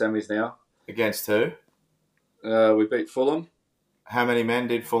through to the semis now. Against who? We beat Fulham. How many men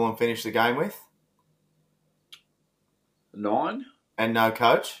did Fulham finish the game with? 9. And no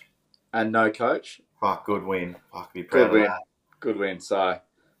coach? And no coach. Fuck, good win. Fuck, be proud of that. Good win. So,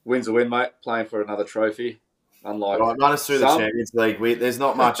 win's a win, mate. Playing for another trophy. Unlike All right, run us through the Champions League. There's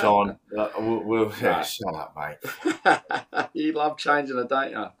not much on. We'll No. Shut up, mate. You love changing it,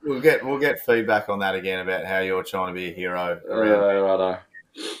 don't you? We'll get feedback on that again about how you're trying to be a hero. Righto.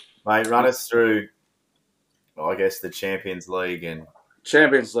 Mate, run us through, I guess, the Champions League and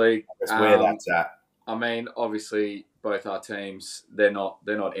Champions League. where that's at. I mean, obviously, both our teams, they're not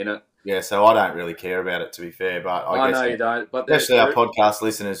in it. Yeah, so I don't really care about it, to be fair. But I guess know you don't. But especially our podcast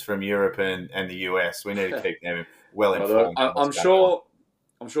listeners from Europe and the US, we need to keep them well informed. I'm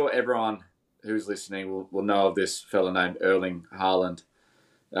sure everyone who's listening will know of this fella named Erling Haaland,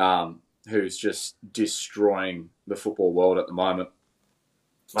 who's just destroying the football world at the moment.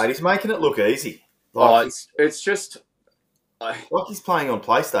 Mate, he's making it look easy. It's just like he's playing on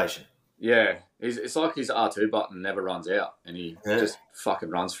PlayStation. Yeah, it's like his R2 button never runs out, and he just fucking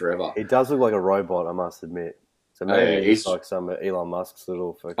runs forever. He does look like a robot, I must admit. So maybe he's like some Elon Musk's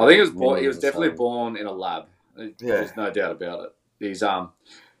little. I think he was definitely born in a lab. There's no doubt about it. He's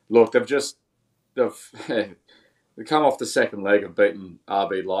look, they've come off the second leg of beating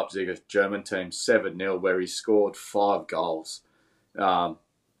RB Leipzig, a German team, 7-0, where he scored 5 goals.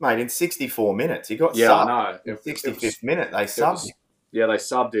 Mate, in 64 minutes, he got subbed. I know. In 65th minute, they subbed him. Yeah, they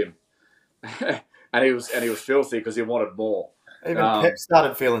subbed him. and he was filthy because he wanted more. Even Pep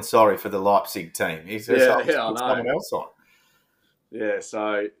started feeling sorry for the Leipzig team. He's just I know. Someone else on. Yeah,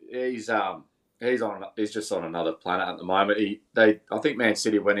 so he's just on another planet at the moment. I think Man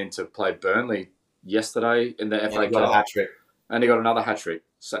City went in to play Burnley yesterday in the FA Cup. He got a hat trick. And he got another hat trick.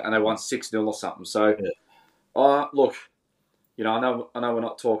 So, and they won 6-0 or something. So, look, you know, I know we're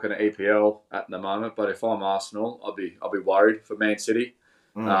not talking EPL at the moment, but if I'm Arsenal, I'll be worried for Man City.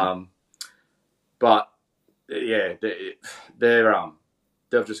 But yeah,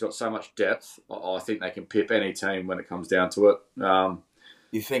 they've just got so much depth. I think they can pip any team when it comes down to it.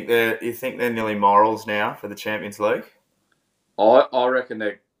 You think they're nearly morals now for the Champions League? I reckon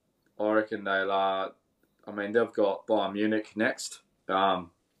they'll. I mean, they've got Bayern Munich next. I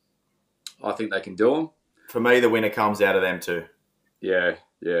think they can do them. For me, the winner comes out of them too. Yeah,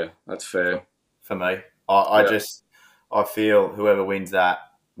 that's fair. For me, I feel whoever wins that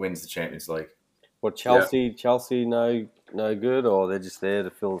wins the Champions League. Well, Chelsea no good, or they're just there to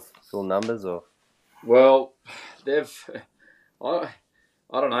fill numbers, or? Well, I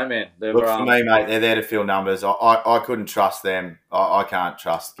don't know, man. Look, for me, mate, they're there to fill numbers. I couldn't trust them. I can't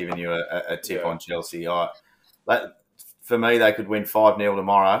trust giving you a tip on Chelsea. For me, they could win 5-0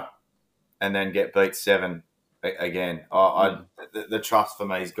 tomorrow and then get beat 7 again. The trust for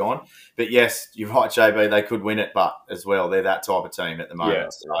me is gone. But yes, you're right, JB. They could win it, but as well, they're that type of team at the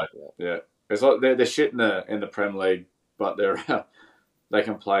moment. Yeah. It's like they're shit in the Premier League, but they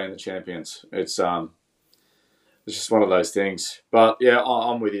can play in the Champions. It's just one of those things. But yeah,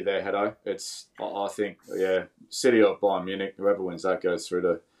 I'm with you there, Hedo. I think City or Bayern Munich, whoever wins that goes through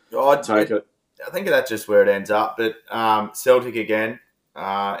to take it. I think that's just where it ends up. But Celtic again,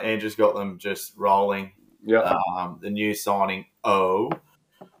 Andrew's got them just rolling. Yeah. The new signing,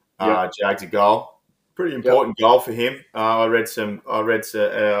 Jags a goal. Pretty important goal for him. Listened to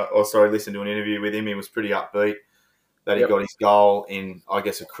an interview with him. He was pretty upbeat that he got his goal in, I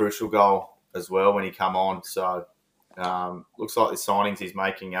guess, a crucial goal as well when he come on. So looks like the signings he's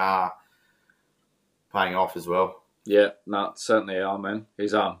making are paying off as well. Yeah, no, certainly are, man.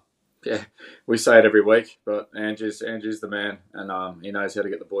 He's we say it every week, but Andrew's the man, and he knows how to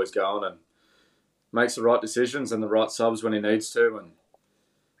get the boys going and makes the right decisions and the right subs when he needs to, and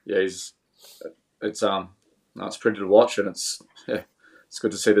it's pretty to watch, and it's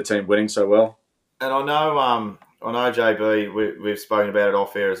good to see the team winning so well. And I know JB, we've spoken about it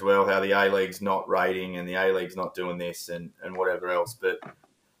off air as well, how the A-League's not rating and the A-League's not doing this and whatever else. But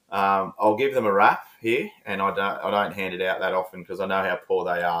I'll give them a rap here, and I don't hand it out that often because I know how poor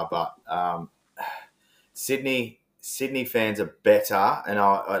they are. But Sydney fans are better and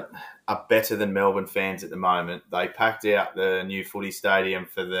are better than Melbourne fans at the moment. They packed out the new footy stadium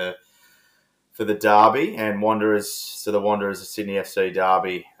for the Derby and the Wanderers of Sydney FC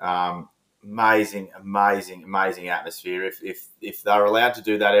Derby. amazing atmosphere. If they're allowed to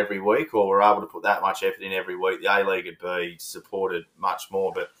do that every week, or were able to put that much effort in every week, the A-League would be supported much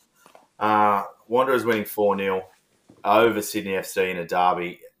more. But Wanderers winning 4-0 over Sydney FC in a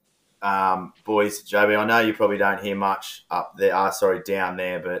derby. Boys, JB, I know you probably don't hear much up there. Down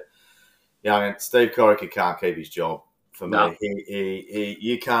there, but Youngen, Steve Corica can't keep his job for me.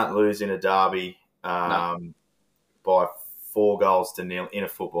 You can't lose in a derby by 4-0 in a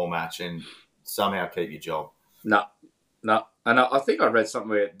football match and somehow keep your job. No. And I think I read something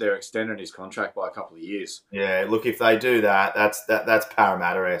where they're extending his contract by a couple of years. Yeah, look, if they do that, that's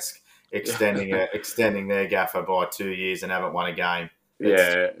Parramatta-esque, extending their gaffer by 2 years and haven't won a game.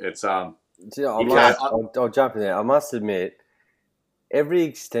 It's I'll jump in there. I must admit, every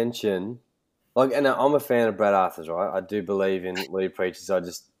extension, and I'm a fan of Brad Arthur's, right? I do believe in what he preaches. I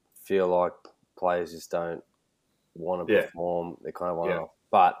just feel like players just don't want to perform. They kind of want to,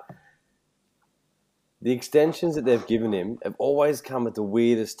 but the extensions that they've given him have always come at the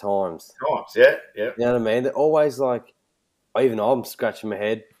weirdest times. Yeah. You know what I mean? They're always like, even I'm scratching my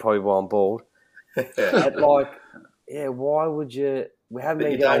head, probably while I'm bald. Why would you? We haven't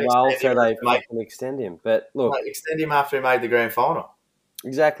been going well, so they fucking extend him. But look, extend him after he made the grand final.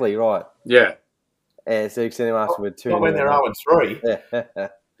 Exactly right. Yeah. So extend him after with 2. Not when they're 0-3.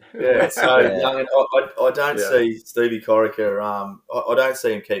 Yeah. So I don't see Stevie Corica. I don't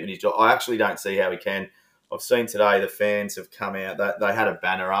see him keeping his job. I actually don't see how he can. I've seen today the fans have come out. They had a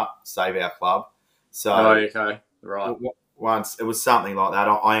banner up, "Save Our Club." So okay, right. Once it was something like that.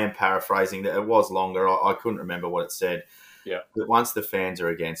 I am paraphrasing that. It was longer. I couldn't remember what it said. Yeah. But once the fans are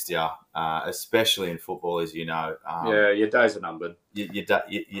against you, especially in football, as you know, your days are numbered.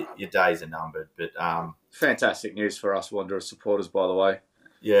 Your days are numbered. But fantastic news for us Wanderers supporters, by the way.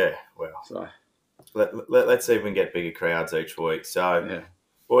 Yeah, well, so let's see if we can get bigger crowds each week. So,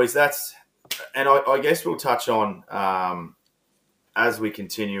 boys, and I guess we'll touch on as we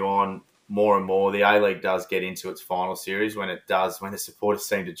continue on more and more. The A-League does get into its final series when the supporters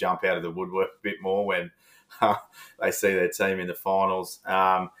seem to jump out of the woodwork a bit more when they see their team in the finals.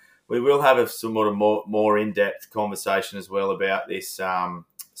 We will have a somewhat of more in-depth conversation as well about this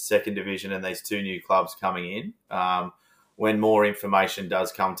second division and these 2 new clubs coming in. When more information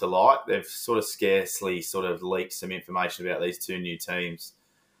does come to light, they've sort of scarcely sort of leaked some information about these 2 new teams.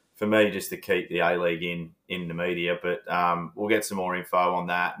 For me, just to keep the A-League in the media, but we'll get some more info on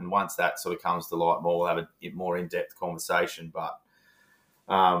that. And once that sort of comes to light more, we'll have a more in-depth conversation. But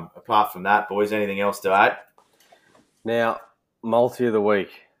apart from that, boys, anything else to add? Now, multi of the week.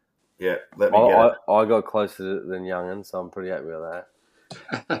 Yeah, let me get it. I got closer than Youngen, so I'm pretty happy with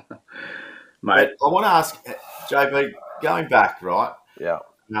that. Mate, I want to ask, JB, going back, right? Yeah.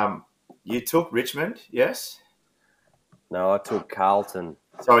 You took Richmond, yes? No, I took Carlton.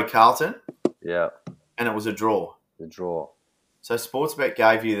 Sorry, Carlton? Yeah. And it was a draw? The draw. So Sportsbet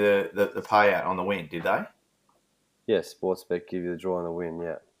gave you the payout on the win, did they? Yes, Sportsbet give you the draw on the win,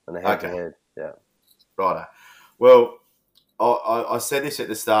 yeah. And the head-to-head, yeah. Righto. Well, I said this at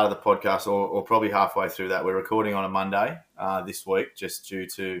the start of the podcast, or probably halfway through that. We're recording on a Monday this week, just due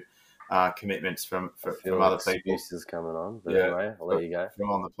to commitments from other people. Excuses coming on, but anyway, I'll let you go. From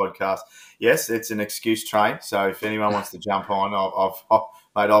on the podcast. Yes, it's an excuse train. So if anyone wants to jump on,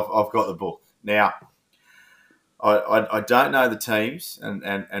 I've got the book. Now, I don't know the teams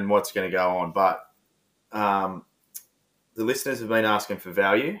and what's going to go on, but the listeners have been asking for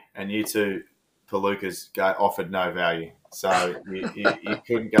value, and you two Palookas offered no value. So you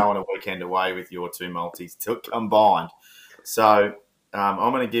couldn't go on a weekend away with your 2 multis combined. So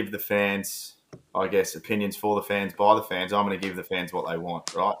I'm going to give the fans, I guess, opinions for the fans, by the fans. I'm going to give the fans what they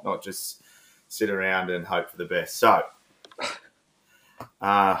want, right? Not just sit around and hope for the best. So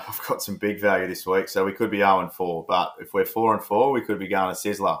I've got some big value this week, so we could be 0-4. But if we're 4-4, we could be going to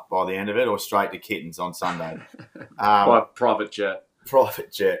Sizzler by the end of it, or straight to Kittens on Sunday. By private jet.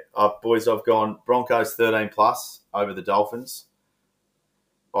 Private jet. Boys, I've gone Broncos 13+ over the Dolphins.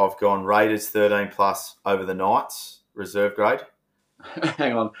 I've gone Raiders 13+ over the Knights, reserve grade.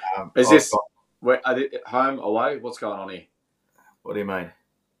 Hang on. Is this are they home, away? What's going on here? What do you mean?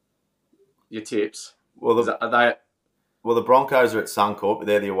 Your tips. Well, are they? Well, the Broncos are at Suncorp, but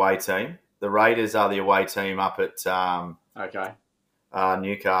they're the away team. The Raiders are the away team up at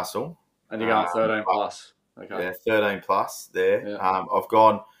Newcastle. And you're going 13+. Okay. Yeah, 13+ there. Yeah. I've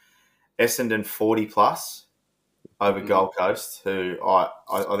gone Essendon 40+ over Gold Coast, who I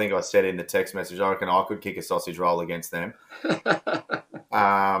think I said in the text message, I reckon I could kick a sausage roll against them.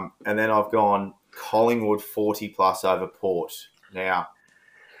 And then I've gone Collingwood 40+ over Port. Now,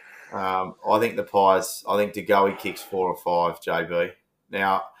 I think the Pies, De Goey kicks 4 or 5, JB.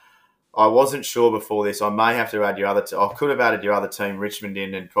 Now, I wasn't sure before this. I may have to add your other. I could have added your other team, Richmond,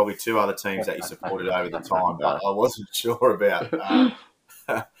 in, and probably two other teams that you supported over the time, but I wasn't sure about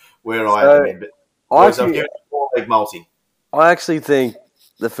where I had them in. But boys, I've given you 4-league multi. I actually think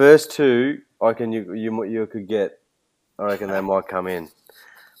the first two, you could get. I reckon they might come in,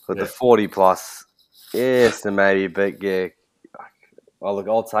 but the 40 plus, yes, then maybe, but yeah.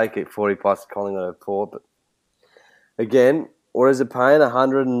 I'll take it 40 plus Collingwood at Port, but again, what is it paying?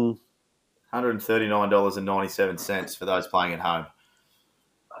 $139.97 for those playing at home.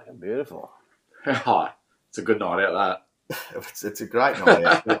 Fucking beautiful. It's a good night out, that. It's a great night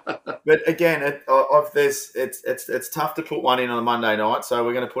out. But again, it's tough to put one in on a Monday night. So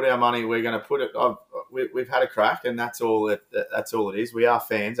we're going to put our money. We're going to put it. We've had a crack, and that's all it is. We are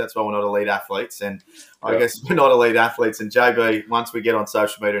fans. That's why we're not elite athletes, and I guess we're not elite athletes. And JB, once we get on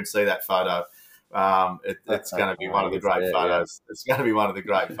social media and see that photo, it's going to be one of the great photos. Yeah. It's going to be one of the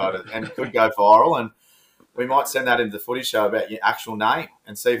great photos, and it could go viral. And we might send that into the footy show about your actual name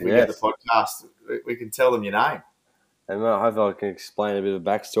and see if we get the podcast. We can tell them your name. And I hope I can explain a bit of a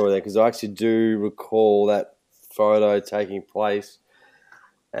backstory there, because I actually do recall that photo taking place,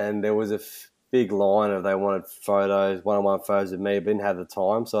 and there was a big line of they wanted photos, one-on-one photos of me, but didn't have the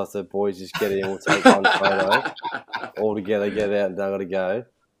time. So I said, boys, just get in, we'll take one photo all together, get out, and I got to go.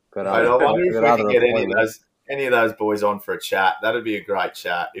 But I wonder if we can get any of those boys on for a chat. That'd be a great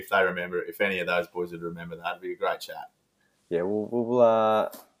chat if they remember. If any of those boys would remember, that'd be a great chat. Yeah, we'll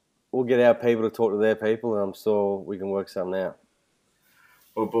get our people to talk to their people, and I'm sure we can work something out.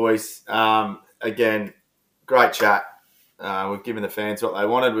 Well, boys, again, great chat. We've given the fans what they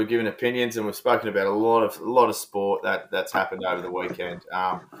wanted. We've given opinions, and we've spoken about a lot of sport that's happened over the weekend.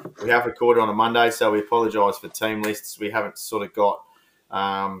 We have recorded on a Monday, so we apologise for team lists. We haven't sort of got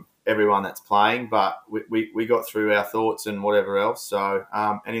everyone that's playing, but we got through our thoughts and whatever else. So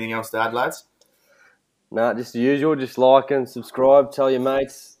anything else to add, lads? No, just the usual. Just like and subscribe. Tell your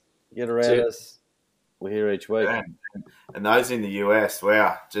mates. Get around us. We're here each week. Yeah. And those in the US,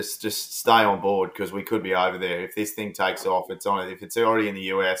 wow, just stay on board, because we could be over there. If this thing takes off, it's on it. If it's already in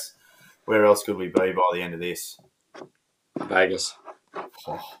the US, where else could we be by the end of this? Vegas.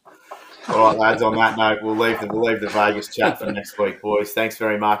 Oh. All right, lads, on that note, we'll leave the Vegas chat for next week, boys. Thanks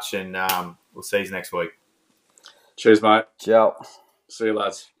very much, and we'll see you next week. Cheers, mate. Ciao. See you,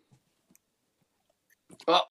 lads. Oh.